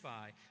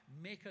 satisfy,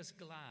 make us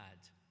glad.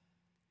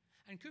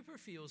 And Cowper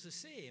feels the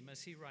same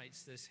as he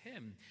writes this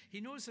hymn.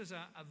 He knows there's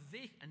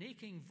an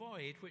aching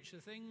void which the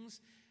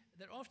things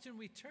that often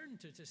we turn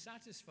to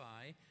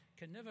satisfy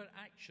can never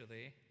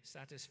actually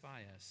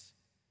satisfy us.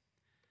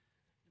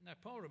 Now,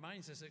 Paul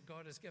reminds us that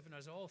God has given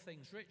us all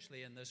things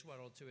richly in this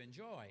world to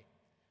enjoy.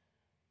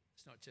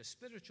 It's not just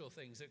spiritual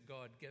things that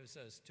God gives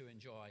us to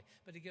enjoy,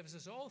 but he gives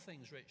us all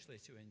things richly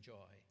to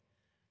enjoy.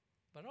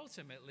 But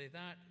ultimately,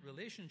 that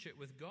relationship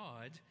with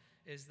God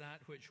is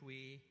that which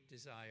we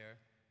desire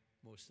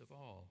most of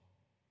all.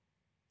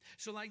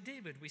 So like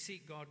David, we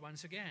seek God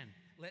once again.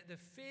 Let the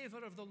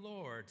favor of the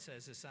Lord,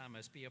 says the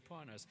psalmist, be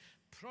upon us.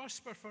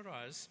 Prosper for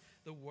us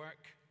the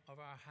work of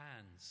our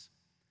hands.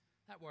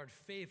 That word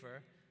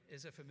favor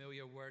is a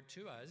familiar word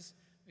to us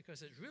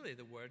because it's really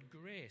the word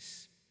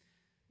grace.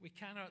 We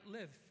cannot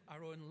live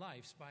our own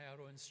lives by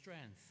our own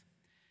strength.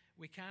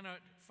 We cannot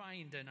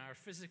find in our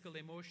physical,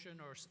 emotion,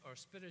 or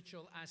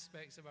spiritual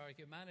aspects of our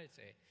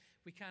humanity,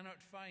 we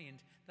cannot find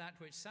that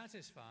which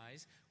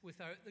satisfies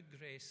without the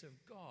grace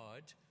of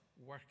God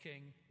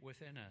working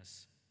within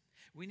us.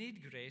 We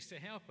need grace to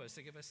help us,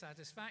 to give us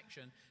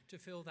satisfaction, to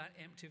fill that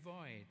empty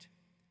void.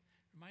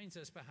 Reminds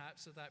us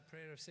perhaps of that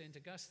prayer of St.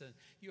 Augustine.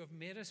 You have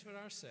made us for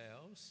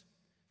ourselves,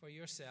 for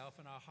yourself,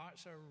 and our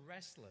hearts are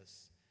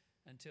restless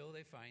until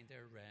they find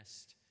their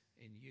rest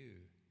in you.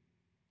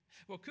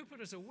 Well,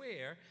 Cowper is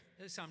aware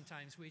that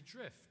sometimes we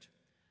drift.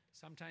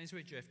 Sometimes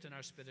we drift in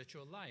our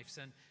spiritual lives,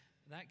 and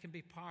that can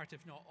be part,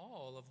 if not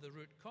all, of the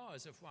root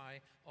cause of why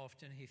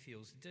often he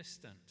feels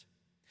distant.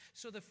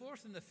 So the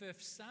fourth and the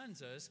fifth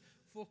stanzas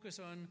focus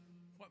on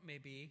what may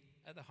be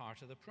at the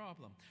heart of the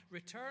problem.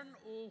 Return,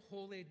 O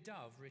holy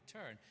dove,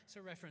 return. It's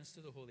a reference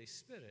to the Holy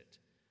Spirit,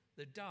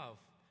 the dove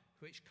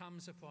which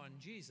comes upon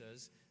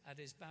Jesus at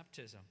his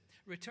baptism.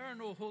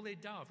 Return, O holy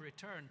dove,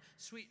 return,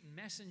 sweet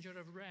messenger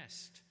of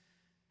rest.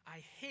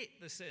 I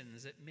hate the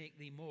sins that make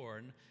thee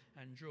mourn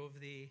and drove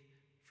thee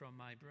from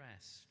my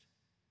breast.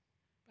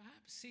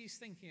 Perhaps he's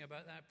thinking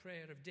about that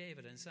prayer of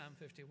David in Psalm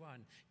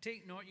 51.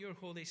 Take not your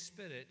Holy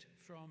Spirit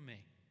from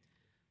me.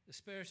 The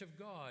Spirit of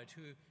God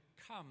who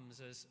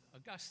comes, as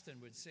Augustine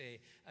would say,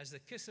 as the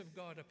kiss of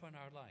God upon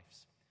our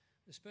lives.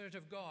 The Spirit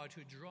of God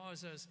who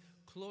draws us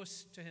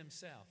close to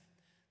himself.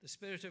 The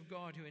Spirit of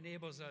God who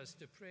enables us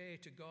to pray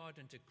to God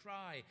and to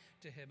cry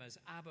to him as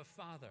Abba,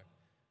 Father,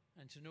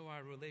 and to know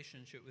our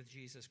relationship with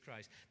Jesus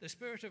Christ. The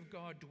Spirit of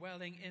God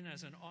dwelling in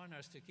us and on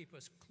us to keep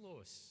us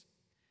close.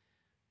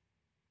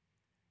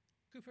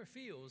 Cowper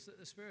feels that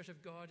the Spirit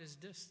of God is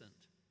distant,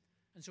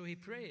 and so he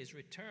prays,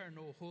 return,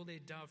 O holy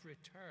dove,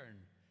 return.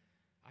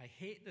 I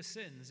hate the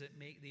sins that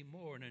make thee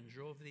mourn and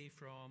drove thee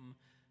from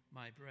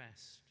my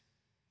breast.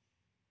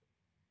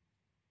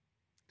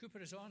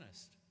 Cowper is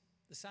honest.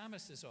 The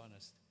psalmist is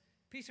honest.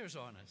 Peter's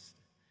honest.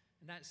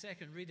 In that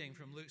second reading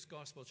from Luke's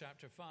Gospel,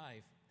 chapter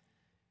 5,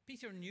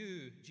 Peter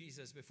knew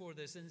Jesus before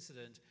this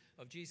incident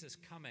of Jesus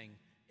coming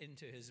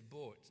into his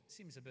boat. It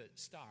seems a bit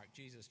stark.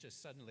 Jesus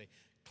just suddenly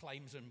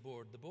climbs on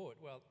board the boat.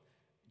 Well,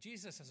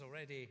 Jesus has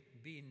already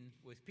been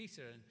with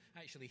Peter and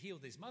actually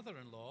healed his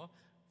mother-in-law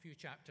a few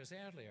chapters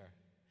earlier.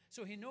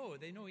 So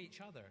they know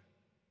each other.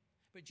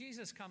 But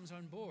Jesus comes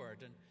on board,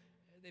 and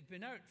they've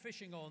been out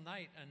fishing all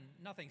night and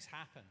nothing's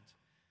happened.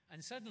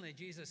 And suddenly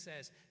Jesus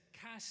says,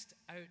 cast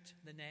out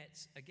the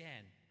nets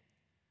again.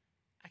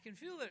 I can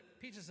feel that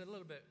Peter's a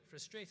little bit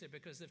frustrated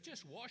because they've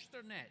just washed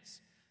their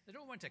nets. They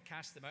don't want to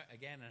cast them out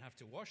again and have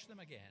to wash them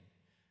again.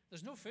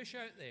 There's no fish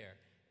out there,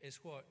 is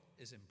what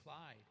is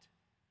implied.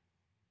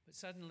 But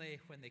suddenly,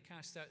 when they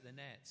cast out the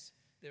nets,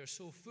 they're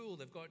so full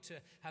they've got to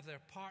have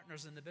their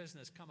partners in the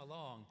business come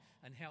along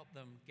and help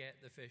them get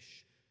the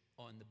fish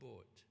on the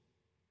boat.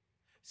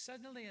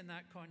 Suddenly, in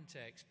that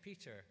context,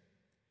 Peter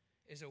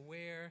is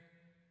aware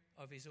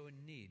of his own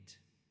need.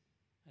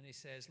 And he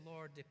says,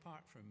 Lord,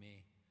 depart from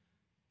me,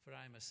 for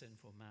I am a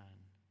sinful man.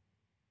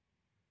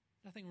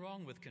 Nothing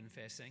wrong with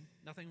confessing,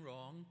 nothing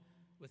wrong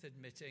with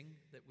admitting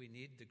that we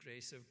need the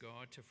grace of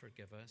God to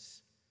forgive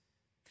us.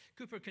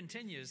 Cooper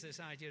continues this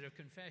idea of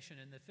confession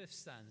in the 5th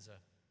stanza.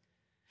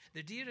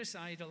 The dearest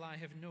idol I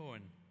have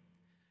known,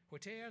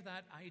 whate'er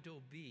that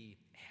idol be,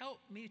 help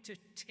me to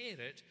tear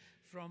it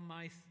from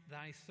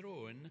thy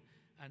throne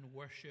and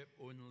worship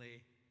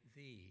only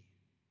thee.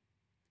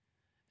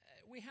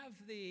 We have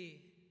the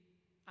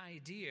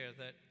idea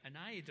that an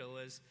idol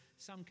is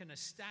some kind of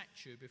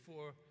statue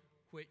before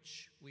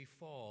which we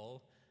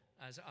fall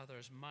as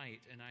others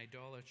might in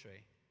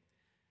idolatry.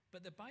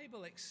 But the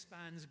Bible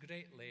expands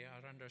greatly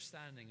our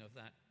understanding of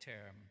that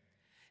term.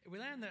 We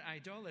learn that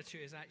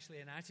idolatry is actually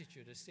an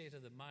attitude, a state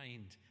of the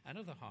mind and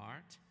of the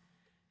heart.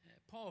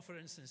 Paul, for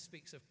instance,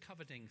 speaks of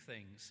coveting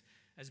things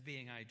as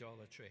being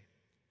idolatry.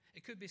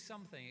 It could be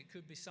something, it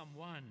could be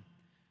someone,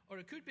 or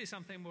it could be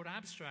something more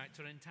abstract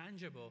or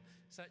intangible,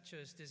 such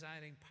as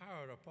desiring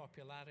power or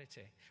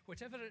popularity.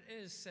 Whatever it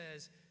is,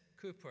 says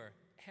Cooper,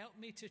 help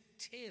me to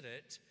tear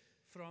it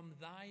from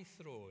thy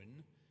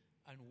throne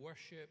and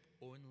worship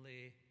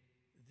only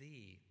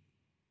thee.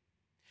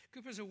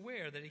 Cooper's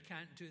aware that he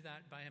can't do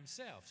that by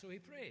himself, so he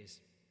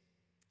prays,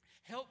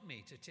 help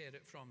me to tear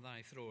it from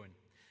thy throne.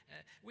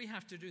 We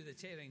have to do the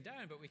tearing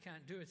down, but we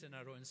can't do it in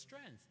our own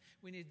strength.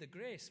 We need the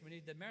grace, we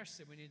need the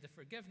mercy, we need the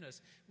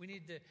forgiveness, we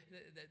need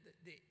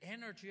the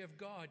energy of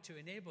God to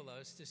enable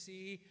us to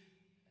see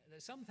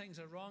that some things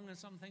are wrong and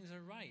some things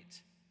are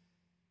right.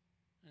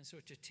 And so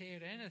to tear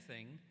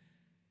anything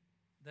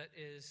that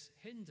is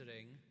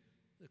hindering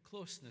the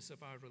closeness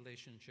of our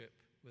relationship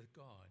with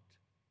God.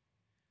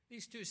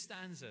 These 2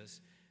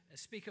 stanzas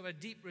speak of a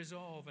deep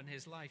resolve in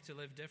his life to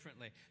live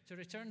differently, to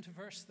return to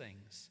first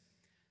things,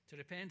 to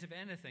repent of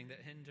anything that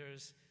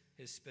hinders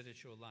his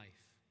spiritual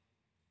life.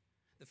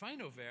 The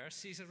final verse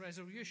sees a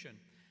resolution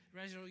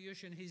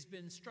he's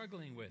been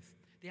struggling with,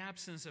 the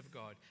absence of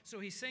God. So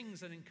he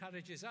sings and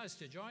encourages us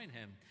to join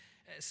him.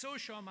 So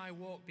shall my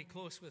walk be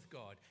close with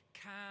God,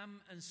 calm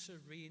and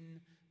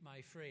serene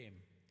my frame.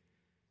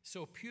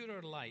 So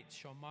purer light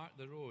shall mark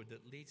the road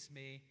that leads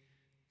me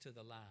to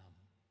the Lamb.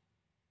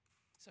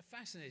 It's a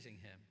fascinating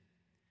hymn.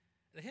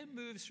 The hymn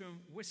moves from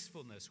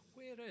wistfulness,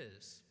 where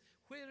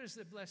is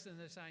the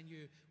blessedness I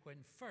knew when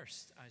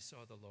first I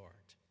saw the Lord?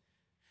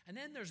 And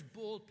then there's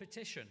bold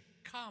petition,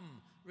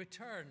 come,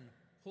 return,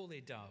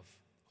 Holy Dove,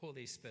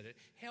 Holy Spirit,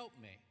 help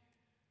me.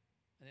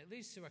 And it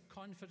leads to a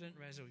confident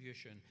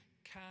resolution,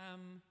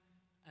 calm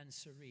and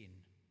serene.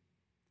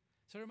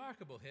 It's a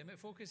remarkable hymn. It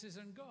focuses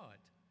on God.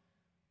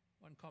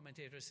 One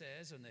commentator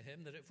says on the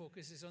hymn that it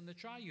focuses on the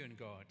triune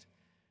God.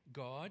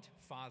 God,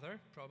 Father,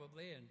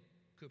 probably in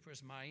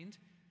Cooper's mind.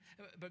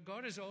 But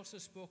God is also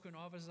spoken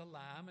of as a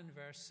lamb in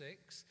verse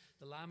 6,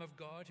 the Lamb of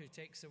God who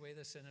takes away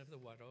the sin of the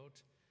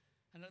world.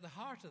 And at the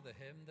heart of the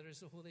hymn, there is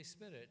the Holy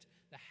Spirit,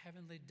 the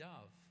heavenly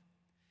dove.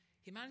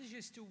 He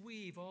manages to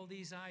weave all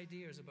these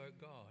ideas about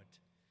God.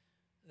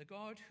 The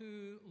God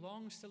who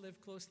longs to live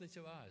closely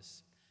to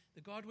us.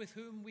 The God with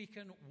whom we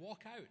can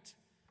walk out.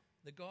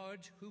 The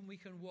God whom we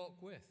can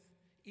walk with.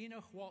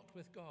 Enoch walked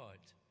with God.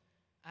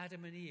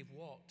 Adam and Eve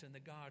walked in the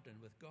garden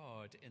with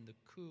God in the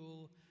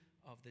cool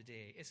of the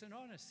day. It's an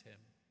honest hymn.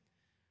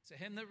 It's a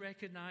hymn that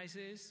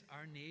recognizes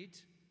our need,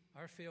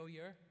 our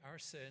failure, our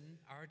sin,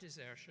 our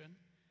desertion.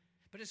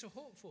 But it's a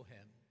hopeful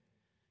hymn.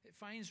 It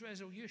finds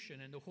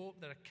resolution in the hope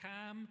that a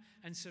calm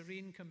and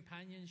serene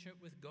companionship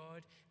with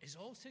God is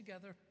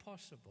altogether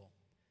possible,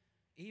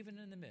 even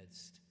in the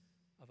midst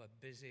of a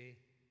busy,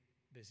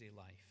 busy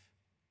life.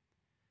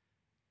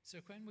 So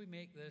when we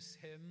make this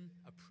hymn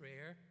a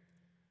prayer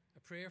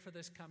for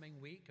this coming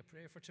week, a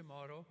prayer for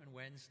tomorrow and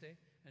Wednesday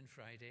and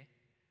Friday,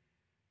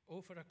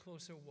 for a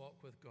closer walk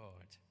with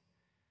God,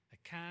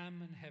 a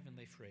calm and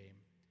heavenly frame,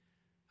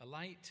 a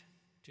light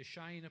to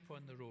shine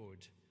upon the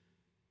road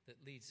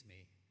that leads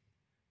me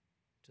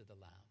to the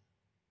Lamb.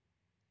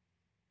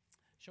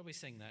 Shall we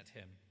sing that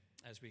hymn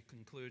as we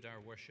conclude our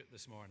worship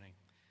this morning?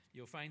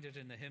 You'll find it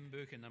in the hymn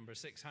book in number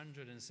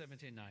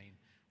 679,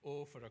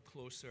 Oh, for a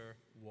Closer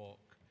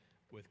Walk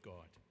with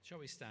God. Shall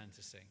we stand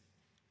to sing?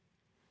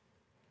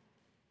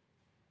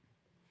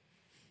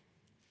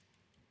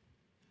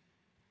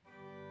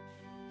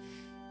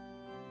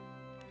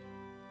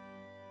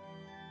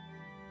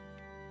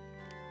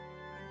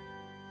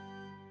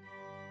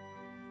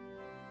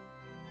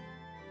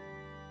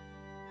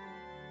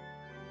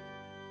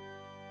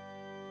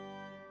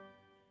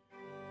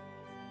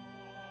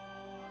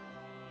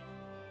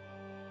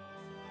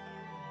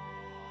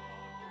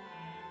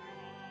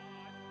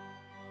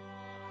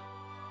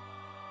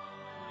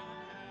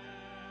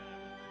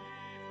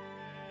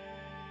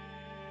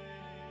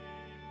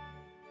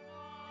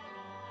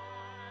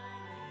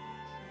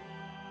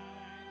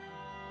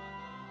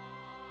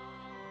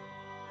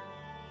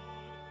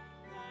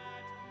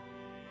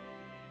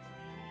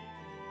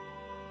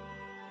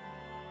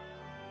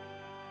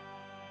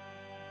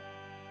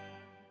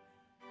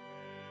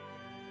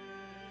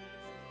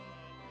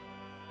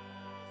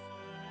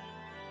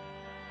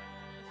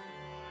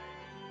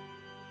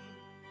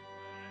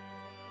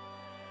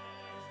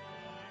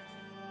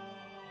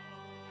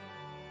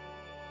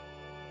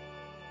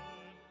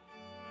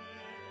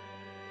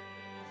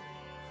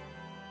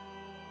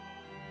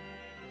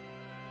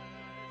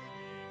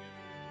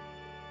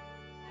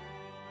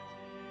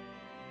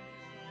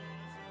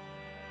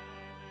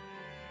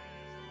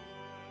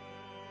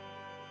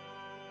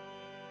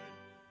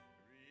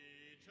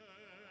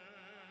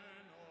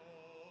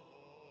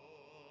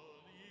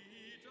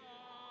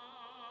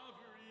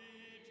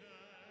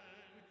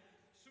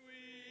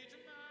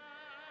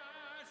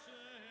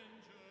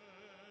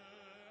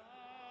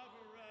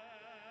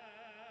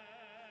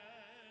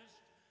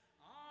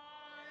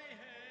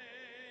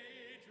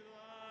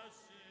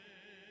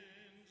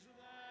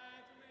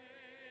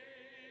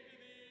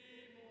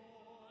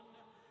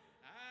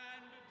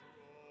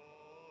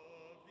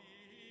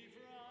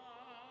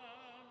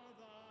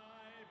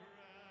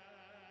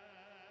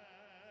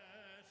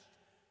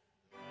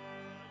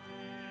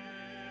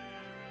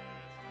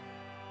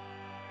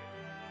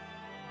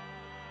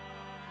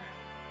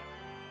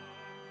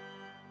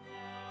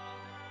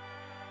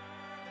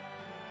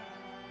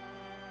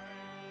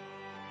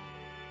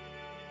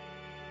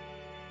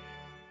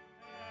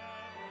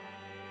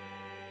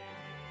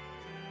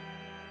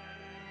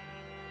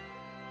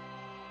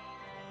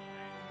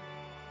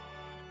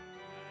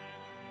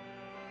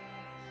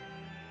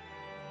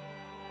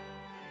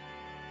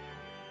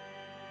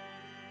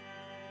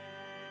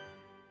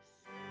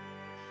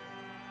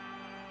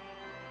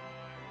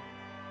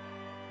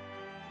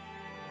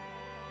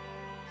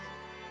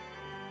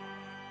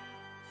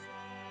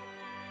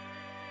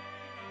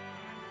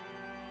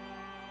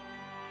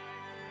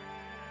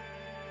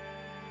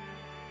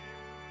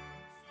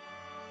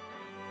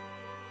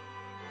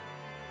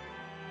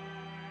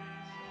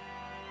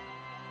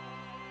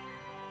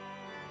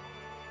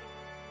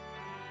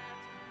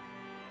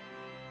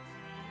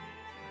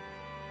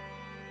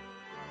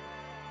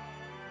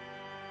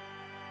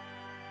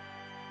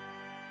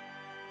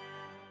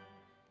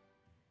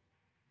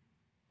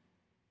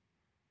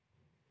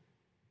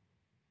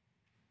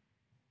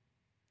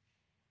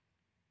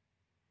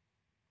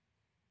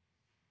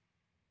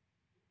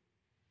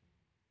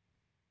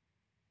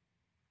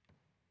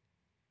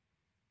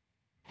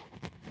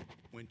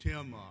 When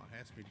Tim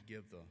asked me to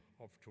give the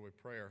offertory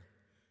prayer,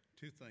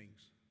 two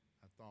things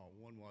I thought.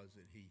 One was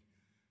that he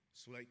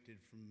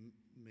selected for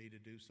me to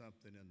do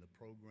something in the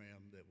program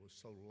that was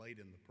so late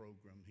in the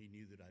program, he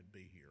knew that I'd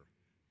be here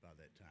by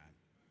that time.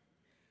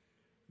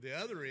 The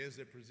other is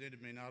it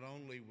presented me not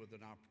only with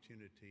an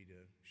opportunity to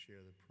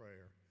share the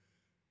prayer,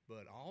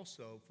 but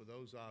also for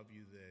those of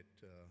you that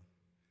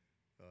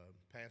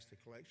passed the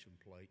collection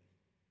plate,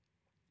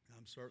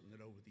 I'm certain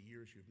that over the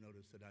years you've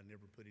noticed that I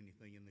never put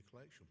anything in the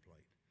collection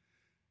plate.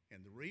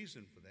 And the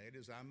reason for that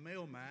is I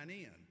mail mine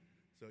in.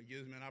 So it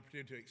gives me an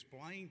opportunity to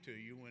explain to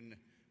you when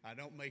I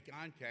don't make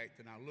contact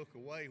and I look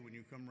away when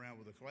you come around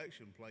with a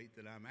collection plate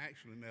that I'm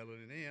actually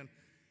mailing it in.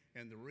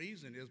 And the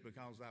reason is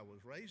because I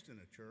was raised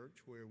in a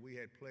church where we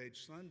had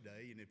Pledge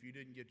Sunday, and if you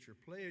didn't get your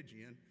pledge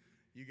in,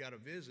 you got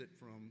a visit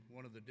from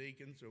one of the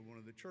deacons or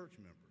one of the church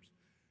members.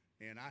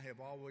 And I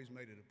have always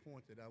made it a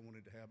point that I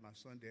wanted to have my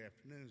Sunday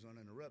afternoons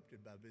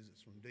uninterrupted by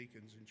visits from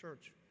deacons and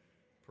church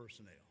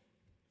personnel.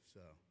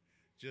 So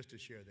just to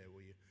share that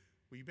with you.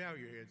 Will you bow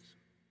your heads?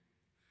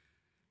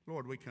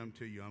 Lord, we come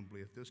to you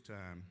humbly at this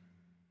time,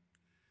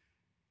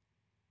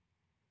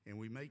 and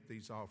we make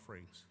these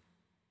offerings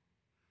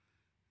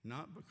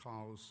not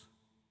because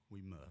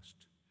we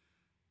must,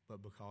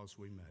 but because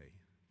we may.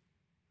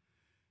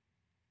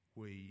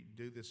 We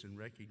do this in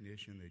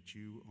recognition that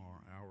you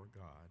are our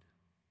God,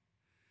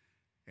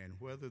 and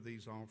whether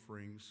these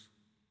offerings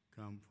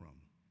come from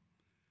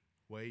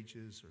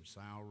wages or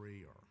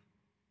salary or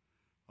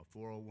a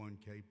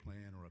 401k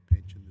plan or a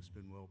pension that's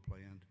been well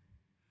planned,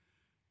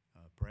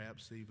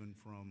 perhaps even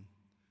from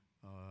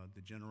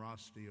the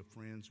generosity of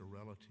friends or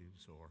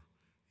relatives or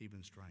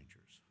even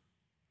strangers.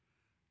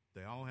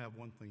 They all have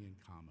one thing in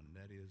common, and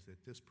that is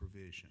that this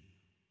provision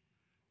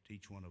to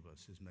each one of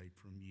us is made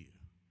from you,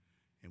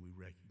 and we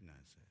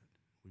recognize that.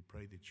 We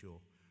pray that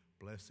you'll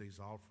bless these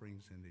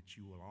offerings and that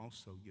you will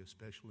also give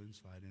special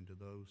insight into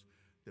those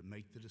that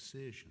make the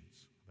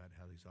decisions about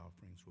how these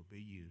offerings will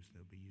be used.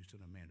 They'll be used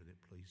in a manner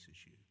that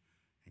pleases you.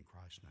 In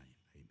Christ's name,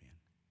 amen.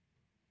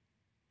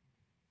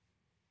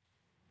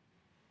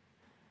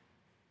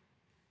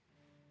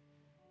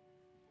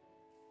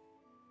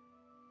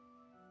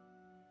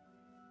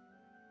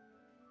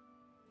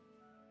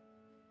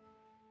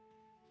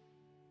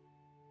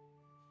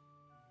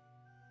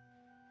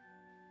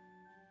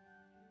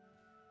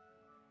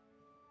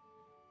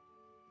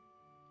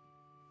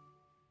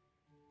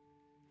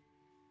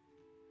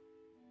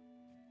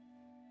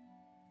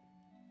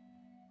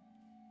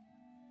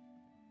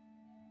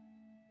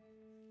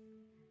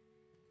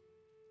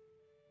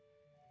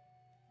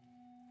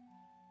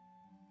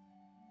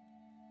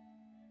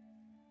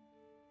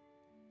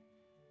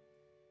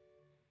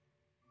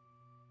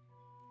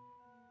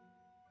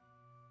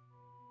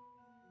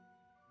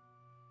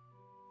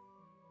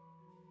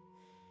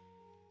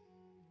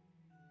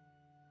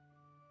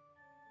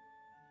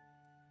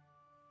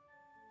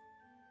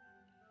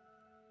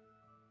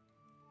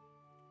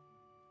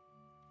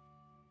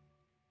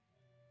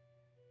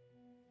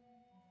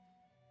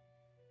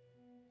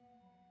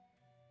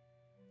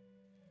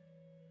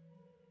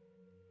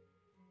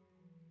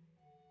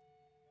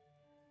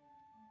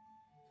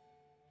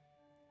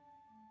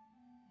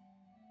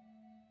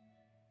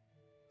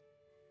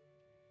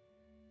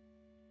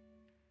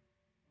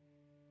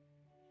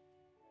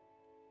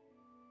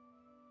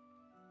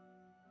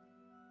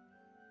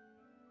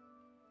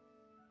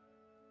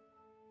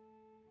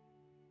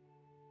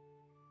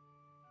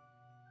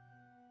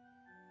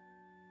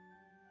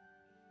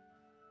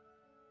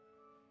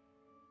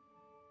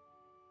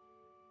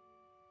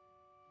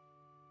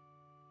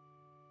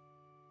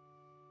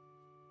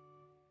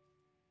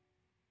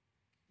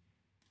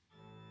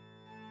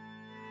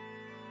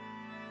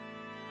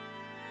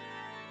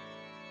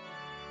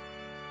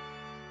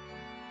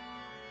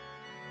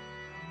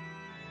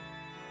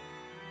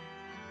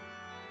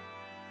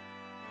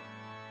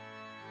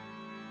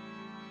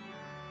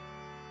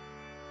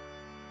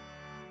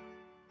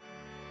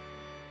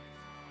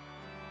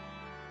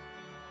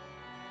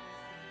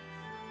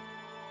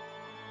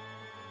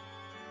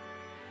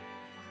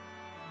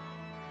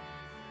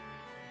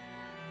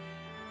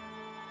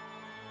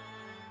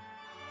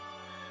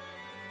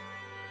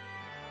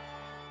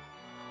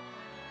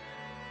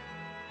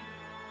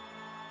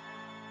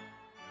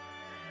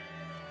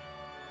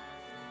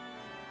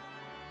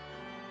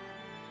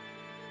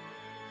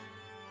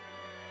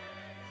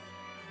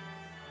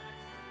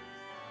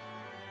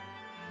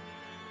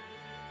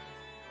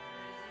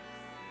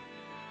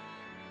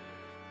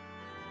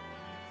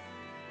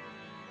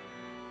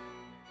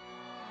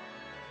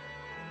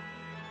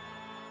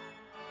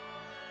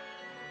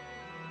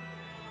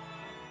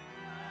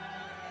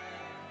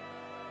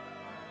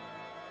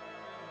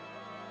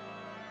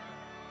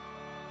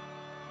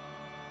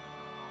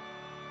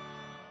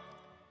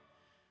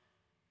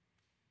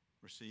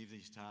 Receive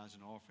these tithes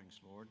and offerings,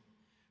 Lord,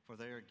 for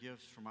they are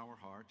gifts from our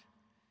heart.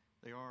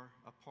 They are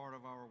a part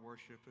of our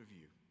worship of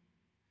you.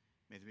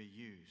 May they be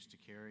used to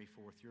carry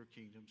forth your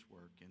kingdom's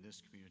work in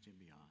this community and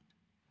beyond.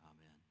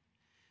 Amen.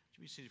 Would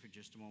you be seated for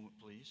just a moment,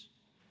 please?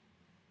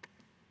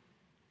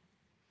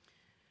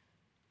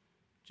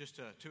 Just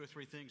two or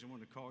three things I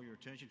wanted to call your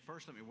attention.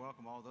 First, let me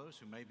welcome all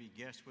those who may be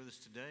guests with us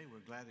today.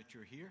 We're glad that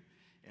you're here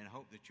and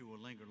hope that you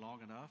will linger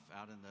long enough.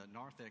 Out in the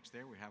narthex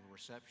there, we have a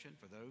reception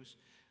for those,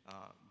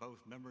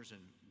 both members and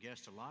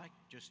guests alike,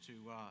 just to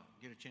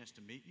get a chance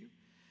to meet you.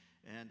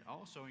 And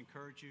also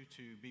encourage you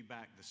to be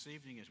back this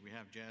evening as we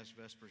have Jazz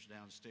Vespers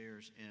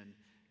downstairs in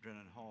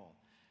Drennan Hall.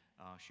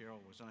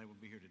 Cheryl was unable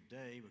to be here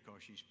today because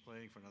she's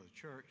playing for another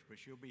church,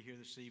 but she'll be here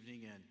this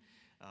evening, and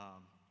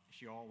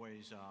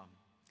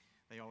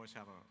they always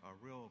have a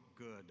real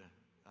good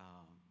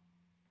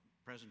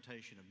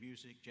presentation of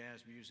music,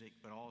 jazz music,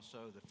 but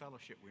also the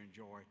fellowship we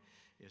enjoy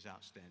is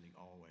outstanding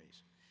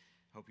always.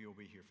 Hope you'll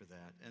be here for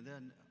that. And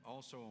then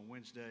also on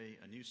Wednesday,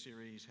 a new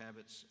series,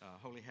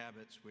 Holy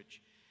Habits,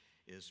 which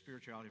is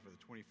Spirituality for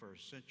the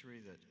 21st Century,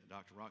 that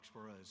Dr.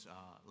 Roxborough is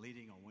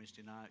leading on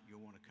Wednesday night.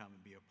 You'll want to come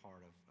and be a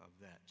part of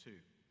that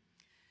too.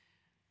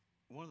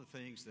 One of the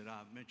things that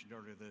I mentioned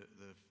earlier, the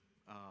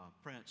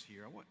prints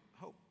here,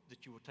 hope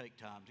that you will take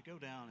time to go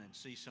down and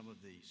see some of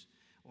these.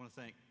 I want to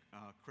thank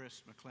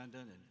Chris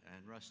McClendon and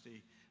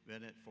Rusty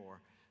Bennett for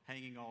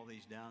hanging all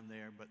these down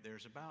there, but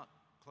there's about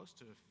close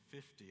to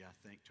 50, I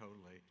think,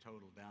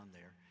 total down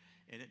there.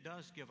 And it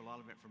does give a lot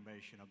of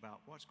information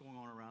about what's going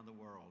on around the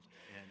world.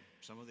 And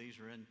some of these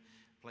are in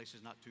places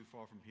not too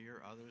far from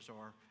here. Others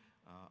are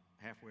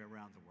halfway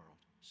around the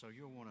world. So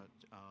you'll want to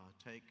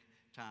take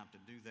time to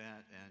do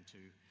that and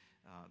to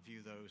view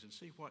those and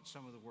see what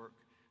some of the work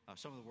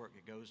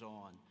that goes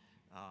on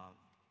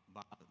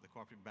by the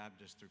Cooperative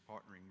Baptists through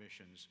partnering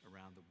missions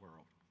around the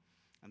world.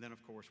 And then, of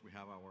course, we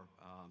have our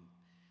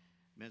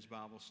men's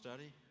Bible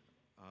study,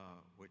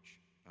 which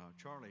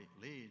Charlie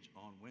leads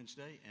on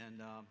Wednesday, and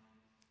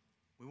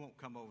we won't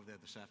come over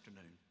there this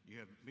afternoon. You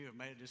have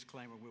made a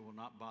disclaimer. We will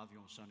not bother you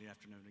on Sunday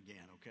afternoon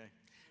again, okay?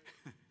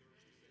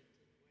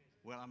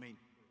 Well, I mean,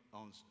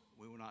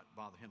 we will not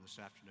bother him this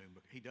afternoon,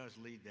 but he does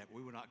lead that.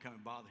 We will not come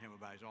and bother him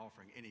about his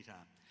offering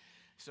anytime.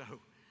 So,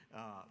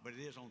 but it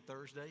is on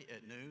Thursday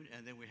at noon,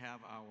 and then we have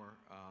our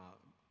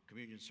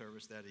communion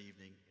service that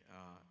evening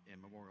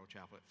in Memorial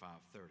Chapel at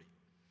 5:30.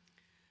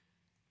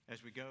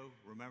 As we go,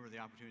 remember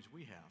the opportunities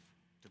we have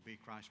to be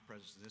Christ's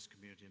presence in this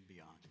community and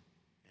beyond.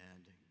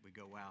 And we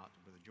go out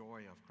with the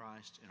joy of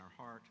Christ in our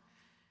heart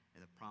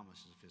and the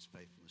promises of his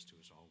faithfulness to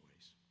us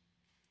always.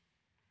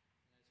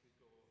 As we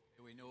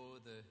go, we know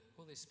the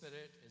Holy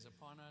Spirit is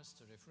upon us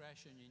to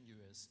refresh and renew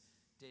us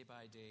day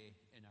by day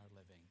in our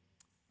living.